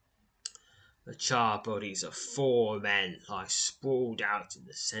 The charred bodies of 4 men lie sprawled out in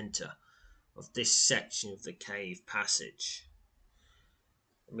the centre of this section of the cave passage.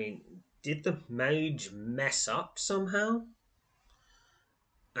 Did the mage mess up somehow?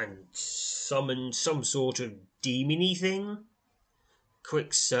 And summon some sort of demony thing?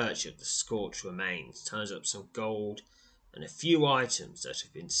 Quick search of the scorched remains turns up some gold and a few items that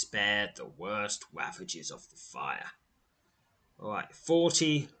have been spared the worst ravages of the fire. Alright,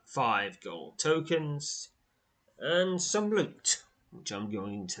 45 gold tokens and some loot, which I'm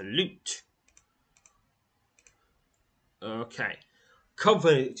going to loot. Okay,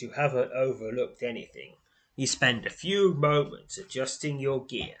 Confident you haven't overlooked anything, you spend a few moments adjusting your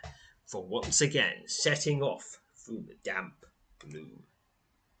gear for once again setting off through the damp gloom.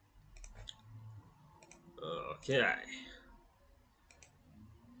 Okay.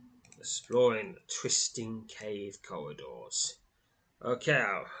 Exploring the twisting cave corridors. Okay,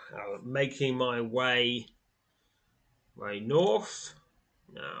 I'm making my way north.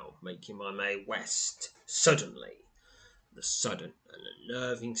 Now, making my way west. Suddenly, the sudden and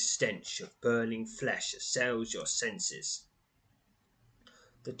unnerving stench of burning flesh assails your senses.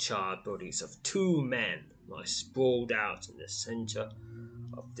 The charred bodies of two men lie sprawled out in the centre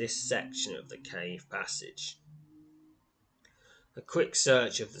of this section of the cave passage. A quick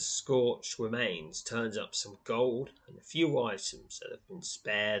search of the scorched remains turns up some gold and a few items that have been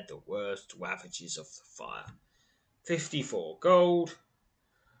spared the worst ravages of the fire. 54 gold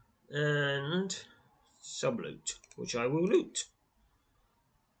and some loot, which I will loot.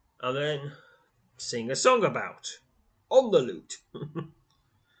 And then sing a song about on the loot.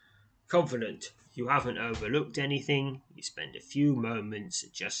 Confident you haven't overlooked anything, you spend a few moments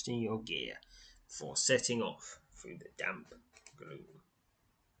adjusting your gear before setting off through the damp gloom.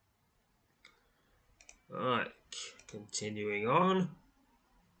 Alright, continuing on.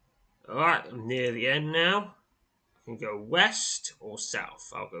 Alright, I'm near the end now. I can go west or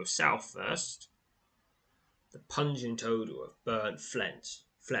south. I'll go south first. The pungent odour of burnt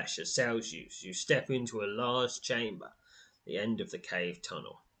flesh assails you as you step into a large chamber at the end of the cave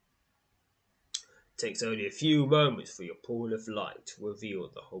tunnel. It takes only a few moments for your pool of light to reveal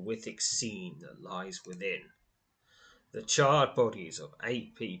the horrific scene that lies within. The charred bodies of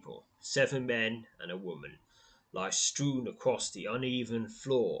 8 people, 7 men and a woman, lie strewn across the uneven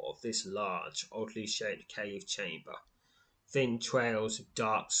floor of this large, oddly shaped cave chamber. Thin trails of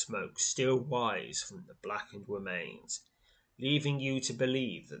dark smoke still rise from the blackened remains, leaving you to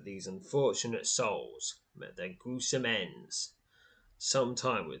believe that these unfortunate souls met their gruesome ends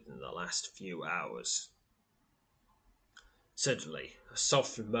sometime within the last few hours. Suddenly, a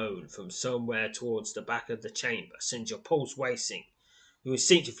soft moan from somewhere towards the back of the chamber sends your pulse racing. You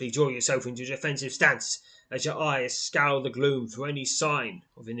instinctively draw yourself into a defensive stance as your eyes scour the gloom for any sign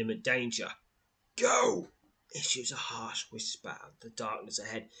of imminent danger. "Go!" issues a harsh whisper out of the darkness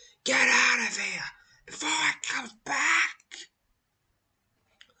ahead. "Get out of here before it comes back!"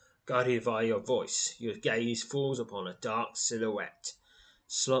 Guided by your voice, your gaze falls upon a dark silhouette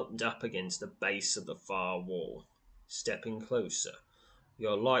slumped up against the base of the far wall. Stepping closer,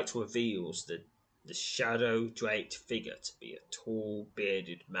 your light reveals the shadow-draped figure to be a tall,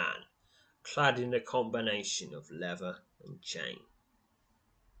 bearded man, clad in a combination of leather and chain.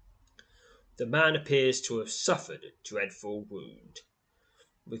 The man appears to have suffered a dreadful wound.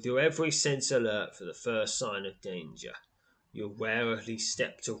 With your every sense alert for the first sign of danger, you warily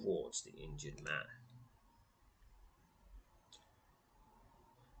step towards the injured man.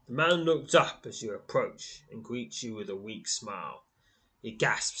 The man looks up as you approach and greets you with a weak smile. He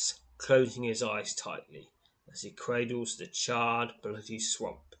gasps, closing his eyes tightly, as he cradles the charred, bloody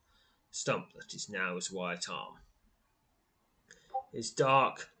stump that is now his right arm. His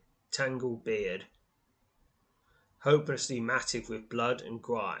dark, tangled beard, hopelessly matted with blood and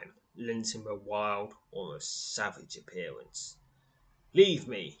grime, lends him a wild, almost savage appearance. "Leave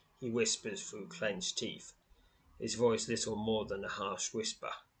me," he whispers through clenched teeth, his voice little more than a harsh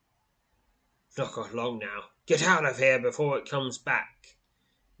whisper. "I've not got long now. Get out of here before it comes back."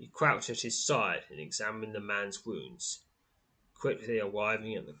 You crouch at his side and examine the man's wounds, quickly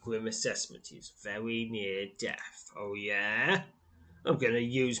arriving at the grim assessment he is very near death. "Oh yeah? I'm going to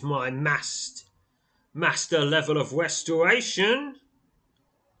use my master level of restoration."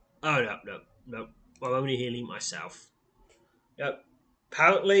 "Oh, no. I'm only healing myself." "No.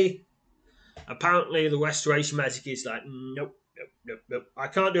 Apparently the restoration magic is like, nope. I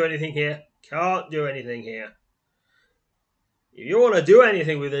can't do anything here. If you want to do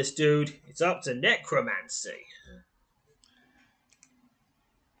anything with this dude, it's up to necromancy."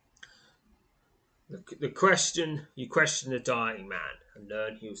 You question the dying man and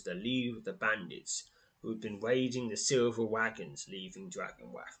learn he was the leader of the bandits who had been raiding the silver wagons leaving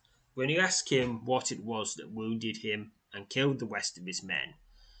Dragonwath. When you ask him what it was that wounded him and killed the rest of his men,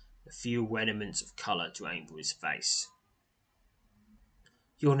 a few remnants of colour drain from his face.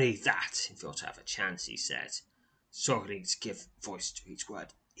 "You'll need that if you're to have a chance," he said, struggling to give voice to each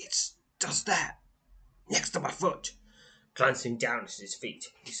word. "It does that, next to my foot." Glancing down at his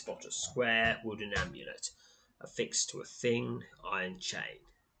feet, you spot a square wooden amulet affixed to a thin iron chain.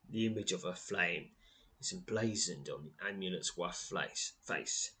 The image of a flame is emblazoned on the amulet's rough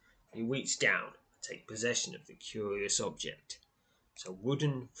face. You reach down and take possession of the curious object. It's a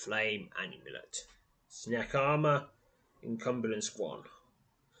wooden flame amulet. It's neck armour in Cumberland Swan.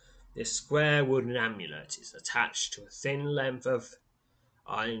 This square wooden amulet is attached to a thin length of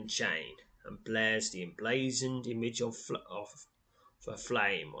iron chain and bears the emblazoned image of a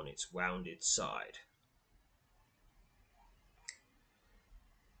flame on its rounded side.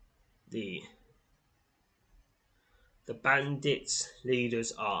 The bandit's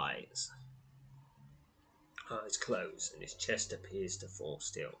leader's eyes close and his chest appears to fall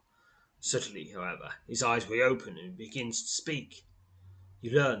still. Suddenly, however, his eyes reopen and he begins to speak.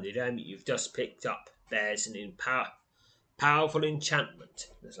 You learn the amulet you've just picked up bears an powerful enchantment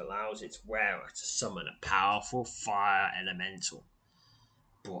that allows its wearer to summon a powerful fire elemental.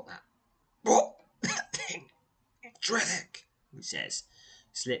 Brought that thing, Drellic, he says,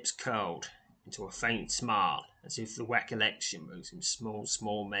 his lips curled into a faint smile, as if the recollection brings him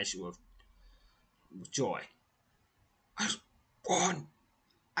small measure of joy. I was born.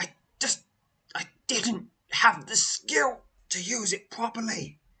 I didn't have the skill to use it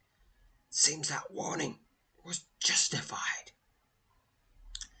properly. It seems that warning was justified.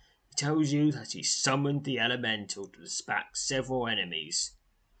 He tells you that he summoned the elemental to dispatch several enemies,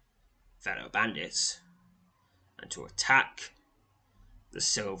 fellow bandits, and to attack the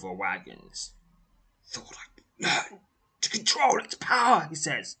silver wagons. Thought I'd learn to control its power, he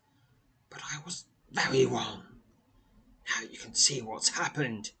says, but I was very wrong. Now you can see what's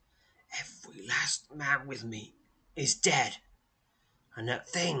happened. Every last man with me is dead, and that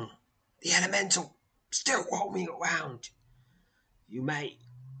thing, the elemental, still roaming around. You may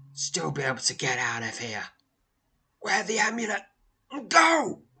still be able to get out of here. Wear the amulet and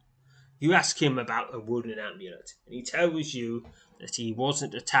go! You ask him about the wooden amulet, and he tells you that he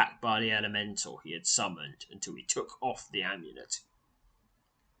wasn't attacked by the elemental he had summoned until he took off the amulet.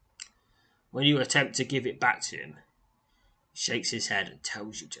 When you attempt to give it back to him, he shakes his head and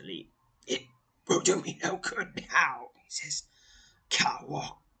tells you to leave. It will do me no good now, he says. Can't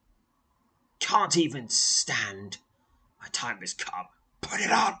walk. Can't even stand. My time has come. Put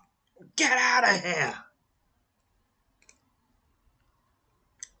it on. Get out of here.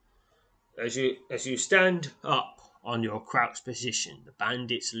 As you stand up on your crouched position, the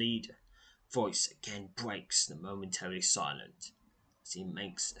bandit's leader voice again breaks the momentary silence as he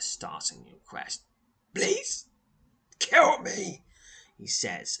makes a startling request. Please, kill me, he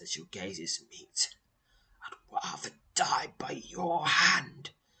says as your gazes meet. I'd rather die by your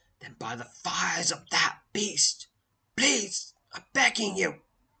hand than by the fires of that beast. Please, I'm begging you,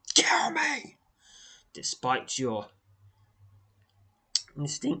 kill me. Despite your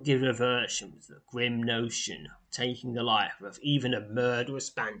instinctive aversion to the grim notion of taking the life of even a murderous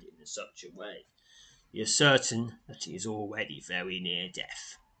bandit in such a way, you're certain that he is already very near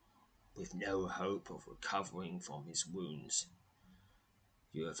death, with no hope of recovering from his wounds.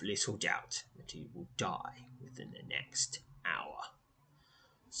 You have little doubt that he will die within the next hour.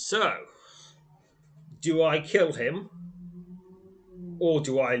 So, do I kill him, or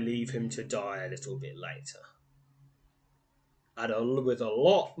do I leave him to die a little bit later? With a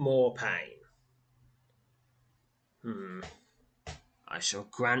lot more pain. I shall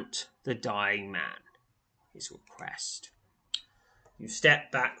grant the dying man his request. You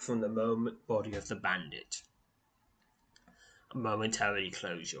step back from the body of the bandit and momentarily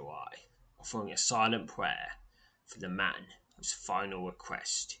close your eye, offering a silent prayer for the man whose final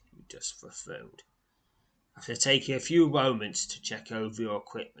request you just fulfilled. After taking a few moments to check over your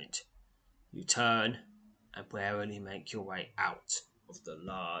equipment, you turn and warily make your way out of the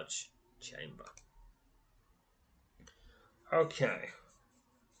large chamber. Okay.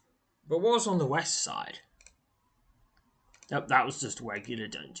 But what was on the west side? That was just a regular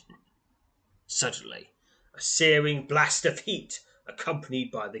dungeon. Suddenly, a searing blast of heat,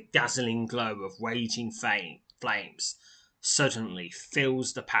 accompanied by the dazzling glow of raging flames, suddenly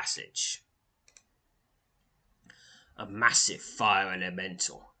fills the passage. A massive fire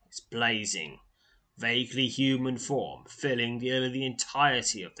elemental is blazing, vaguely human form, filling the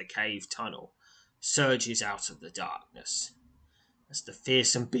entirety of the cave tunnel, surges out of the darkness. As the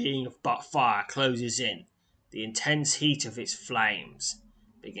fearsome being of fire closes in, the intense heat of its flames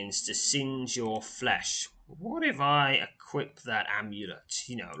begins to singe your flesh. What if I equip that amulet,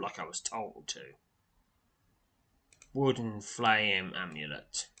 like I was told to? Wooden flame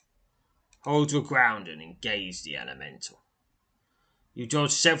amulet. Hold your ground and engage the elemental. You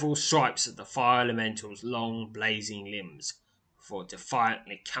dodge several stripes of the fire elemental's long, blazing limbs before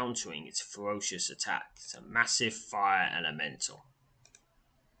defiantly countering its ferocious attack. It's a massive fire elemental.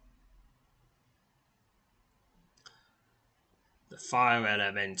 The fire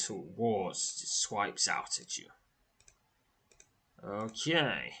elemental roars as it swipes out at you.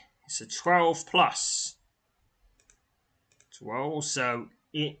 Okay, it's a 12 plus. 12, so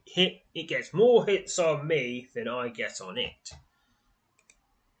it gets more hits on me than I get on it.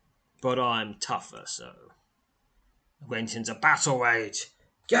 But I'm tougher, so I went into battle rage.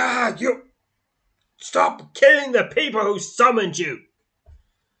 God, you stop killing the people who summoned you.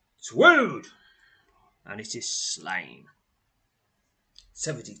 It's rude. And it is slain.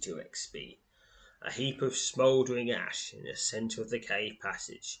 72 XP. A heap of smouldering ash in the centre of the cave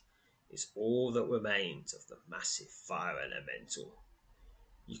passage is all that remains of the massive fire elemental.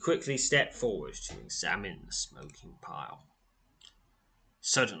 You quickly step forward to examine the smoking pile.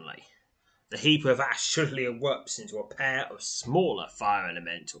 Suddenly, the heap of ash suddenly erupts into a pair of smaller fire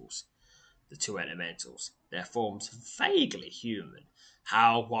elementals. The two elementals, their forms vaguely human,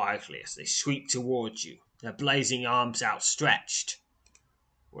 howl wildly as they sweep towards you, their blazing arms outstretched.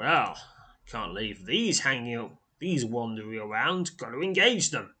 Well, can't leave these wandering around. Got to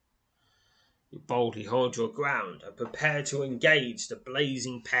engage them. You boldly hold your ground and prepare to engage the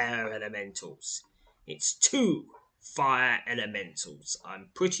blazing pair of elementals. It's two fire elementals.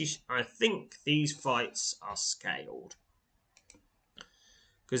 I think these fights are scaled.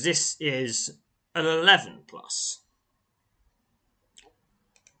 Because this is an 11 plus.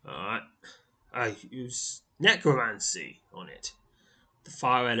 Alright. I use necromancy on it. The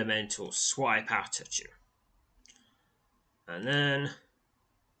fire elementals swipe out at you. And then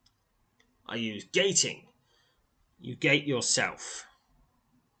I use gating. You gate yourself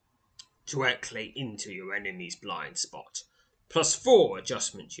directly into your enemy's blind spot. +4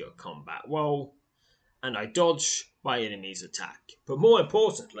 adjustment to your combat roll. And I dodge my enemy's attack. But more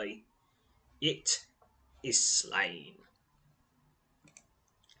importantly, it is slain.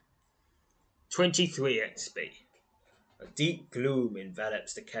 23 XP. A deep gloom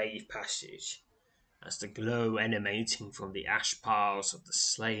envelops the cave passage as the glow emanating from the ash piles of the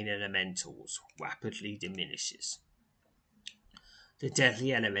slain elementals rapidly diminishes. The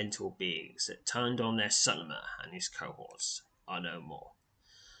deadly elemental beings that turned on their summoner and his cohorts are no more.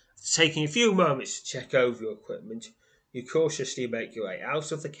 After taking a few moments to check over your equipment, you cautiously make your way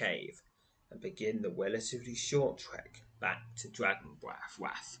out of the cave and begin the relatively short trek back to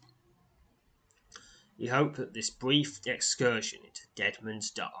Dragonwrath. You hope that this brief excursion into Deadman's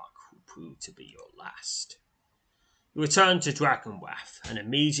Dark will prove to be your last. You return to Dragonwrath and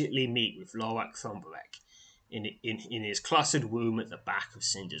immediately meet with Lorak Thomberek in his clustered room at the back of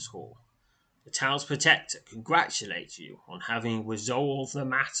Cinder's Hall. The town's protector congratulates you on having resolved the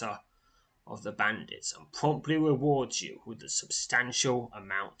matter of the bandits and promptly rewards you with a substantial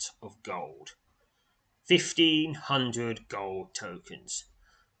amount of gold. 1,500 gold tokens.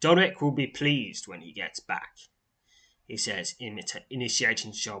 Doric will be pleased when he gets back, he says,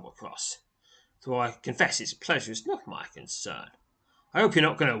 initiating shoulder across. Though I confess his pleasure is not my concern. I hope you're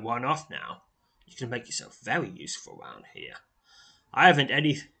not going to run off now. You can make yourself very useful around here. I haven't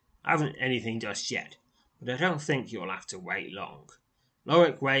anything just yet, but I don't think you'll have to wait long.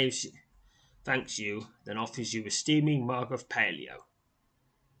 Lorik thanks you, then offers you a steaming mug of paleo,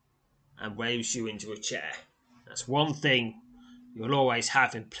 and waves you into a chair. That's one thing you'll always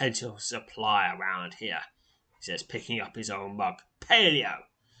have in plenty of supply around here, he says, picking up his own mug. Paleo!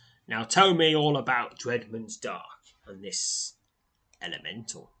 Now tell me all about Dreadman's Dark and this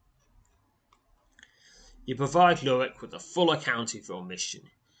elemental. You provide Lorik with a full account of your mission,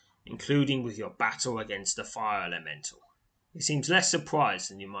 including with your battle against the fire elemental. He seems less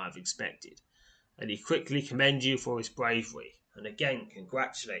surprised than you might have expected, and he quickly commends you for his bravery and again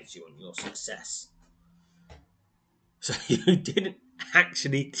congratulates you on your success. So you didn't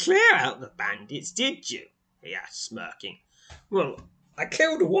actually clear out the bandits, did you? He asked, smirking. Well, I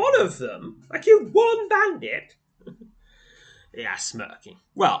killed one of them. I killed one bandit. He asked, smirking.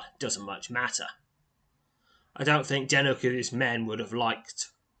 Well, it doesn't much matter. I don't think Denok and his men would like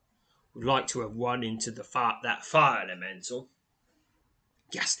to have run into that fire elemental.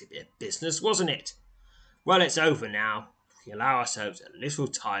 Ghastly bit of business, wasn't it? Well, it's over now. We allow ourselves a little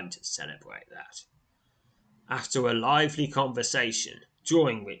time to celebrate that. After a lively conversation,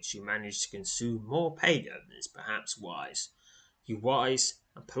 during which you managed to consume more paleo than is perhaps wise, you rise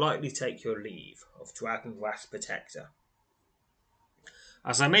and politely take your leave of Dragonwrath's protector.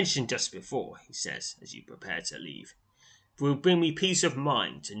 As I mentioned just before, he says, as you prepare to leave, it will bring me peace of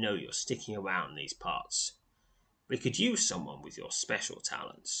mind to know you're sticking around these parts. We could use someone with your special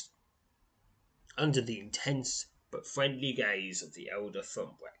talents. Under the intense but friendly gaze of the elder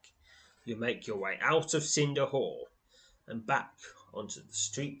Thomberek, you make your way out of Cinder Hall and back onto the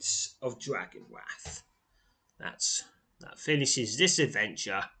streets of Dragonwrath. That finishes this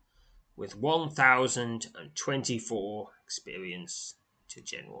adventure. with 1,024 experience to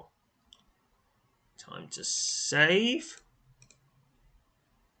general. Time to save.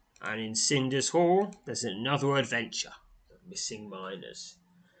 And in Cinder's Hall, there's another adventure of missing miners.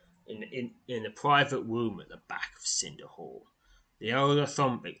 In a private room at the back of Cinder Hall, the elder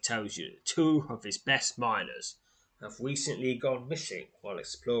Thombic tells you that two of his best miners have recently gone missing while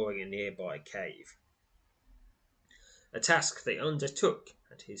exploring a nearby cave. A task they undertook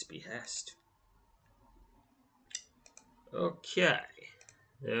at his behest. Okay,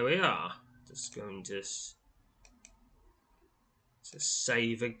 there we are. Just going to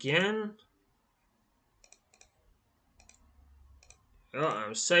save again.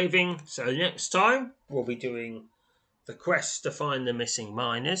 I'm saving, so next time we'll be doing the quest to find the missing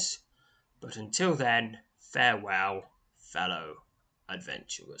miners. But until then, farewell, fellow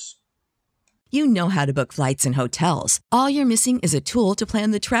adventurers. You know how to book flights and hotels. All you're missing is a tool to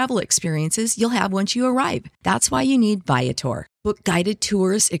plan the travel experiences you'll have once you arrive. That's why you need Viator. Book guided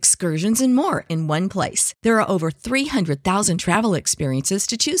tours, excursions, and more in one place. There are over 300,000 travel experiences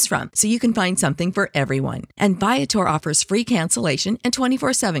to choose from, so you can find something for everyone. And Viator offers free cancellation and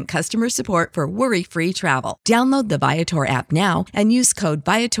 24/7 customer support for worry-free travel. Download the Viator app now and use code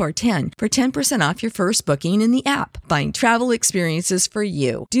Viator10 for 10% off your first booking in the app. Find travel experiences for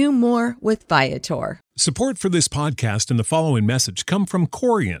you. Do more with Viator. Support for this podcast and the following message come from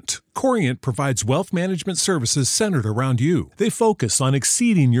Corient. Corient provides wealth management services centered around you. They focus on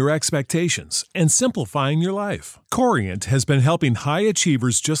exceeding your expectations and simplifying your life. Corient has been helping high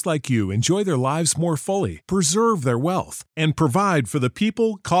achievers just like you enjoy their lives more fully, preserve their wealth, and provide for the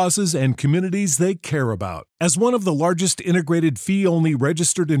people, causes, and communities they care about. As one of the largest integrated fee-only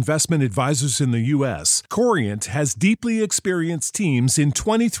registered investment advisors in the U.S., Corient has deeply experienced teams in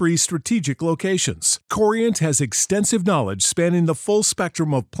 23 strategic locations. Corient has extensive knowledge spanning the full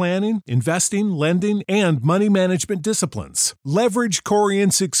spectrum of planning, investing, lending, and money management disciplines. Leverage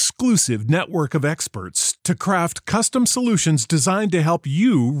Corient's exclusive network of experts to craft custom solutions designed to help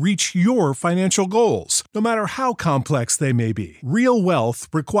you reach your financial goals, no matter how complex they may be. Real wealth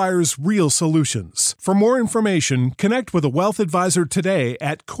requires real solutions. For more information, connect with a wealth advisor today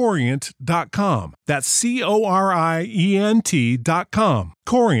at Corient.com. That's Corient.com.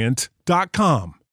 Corient.com.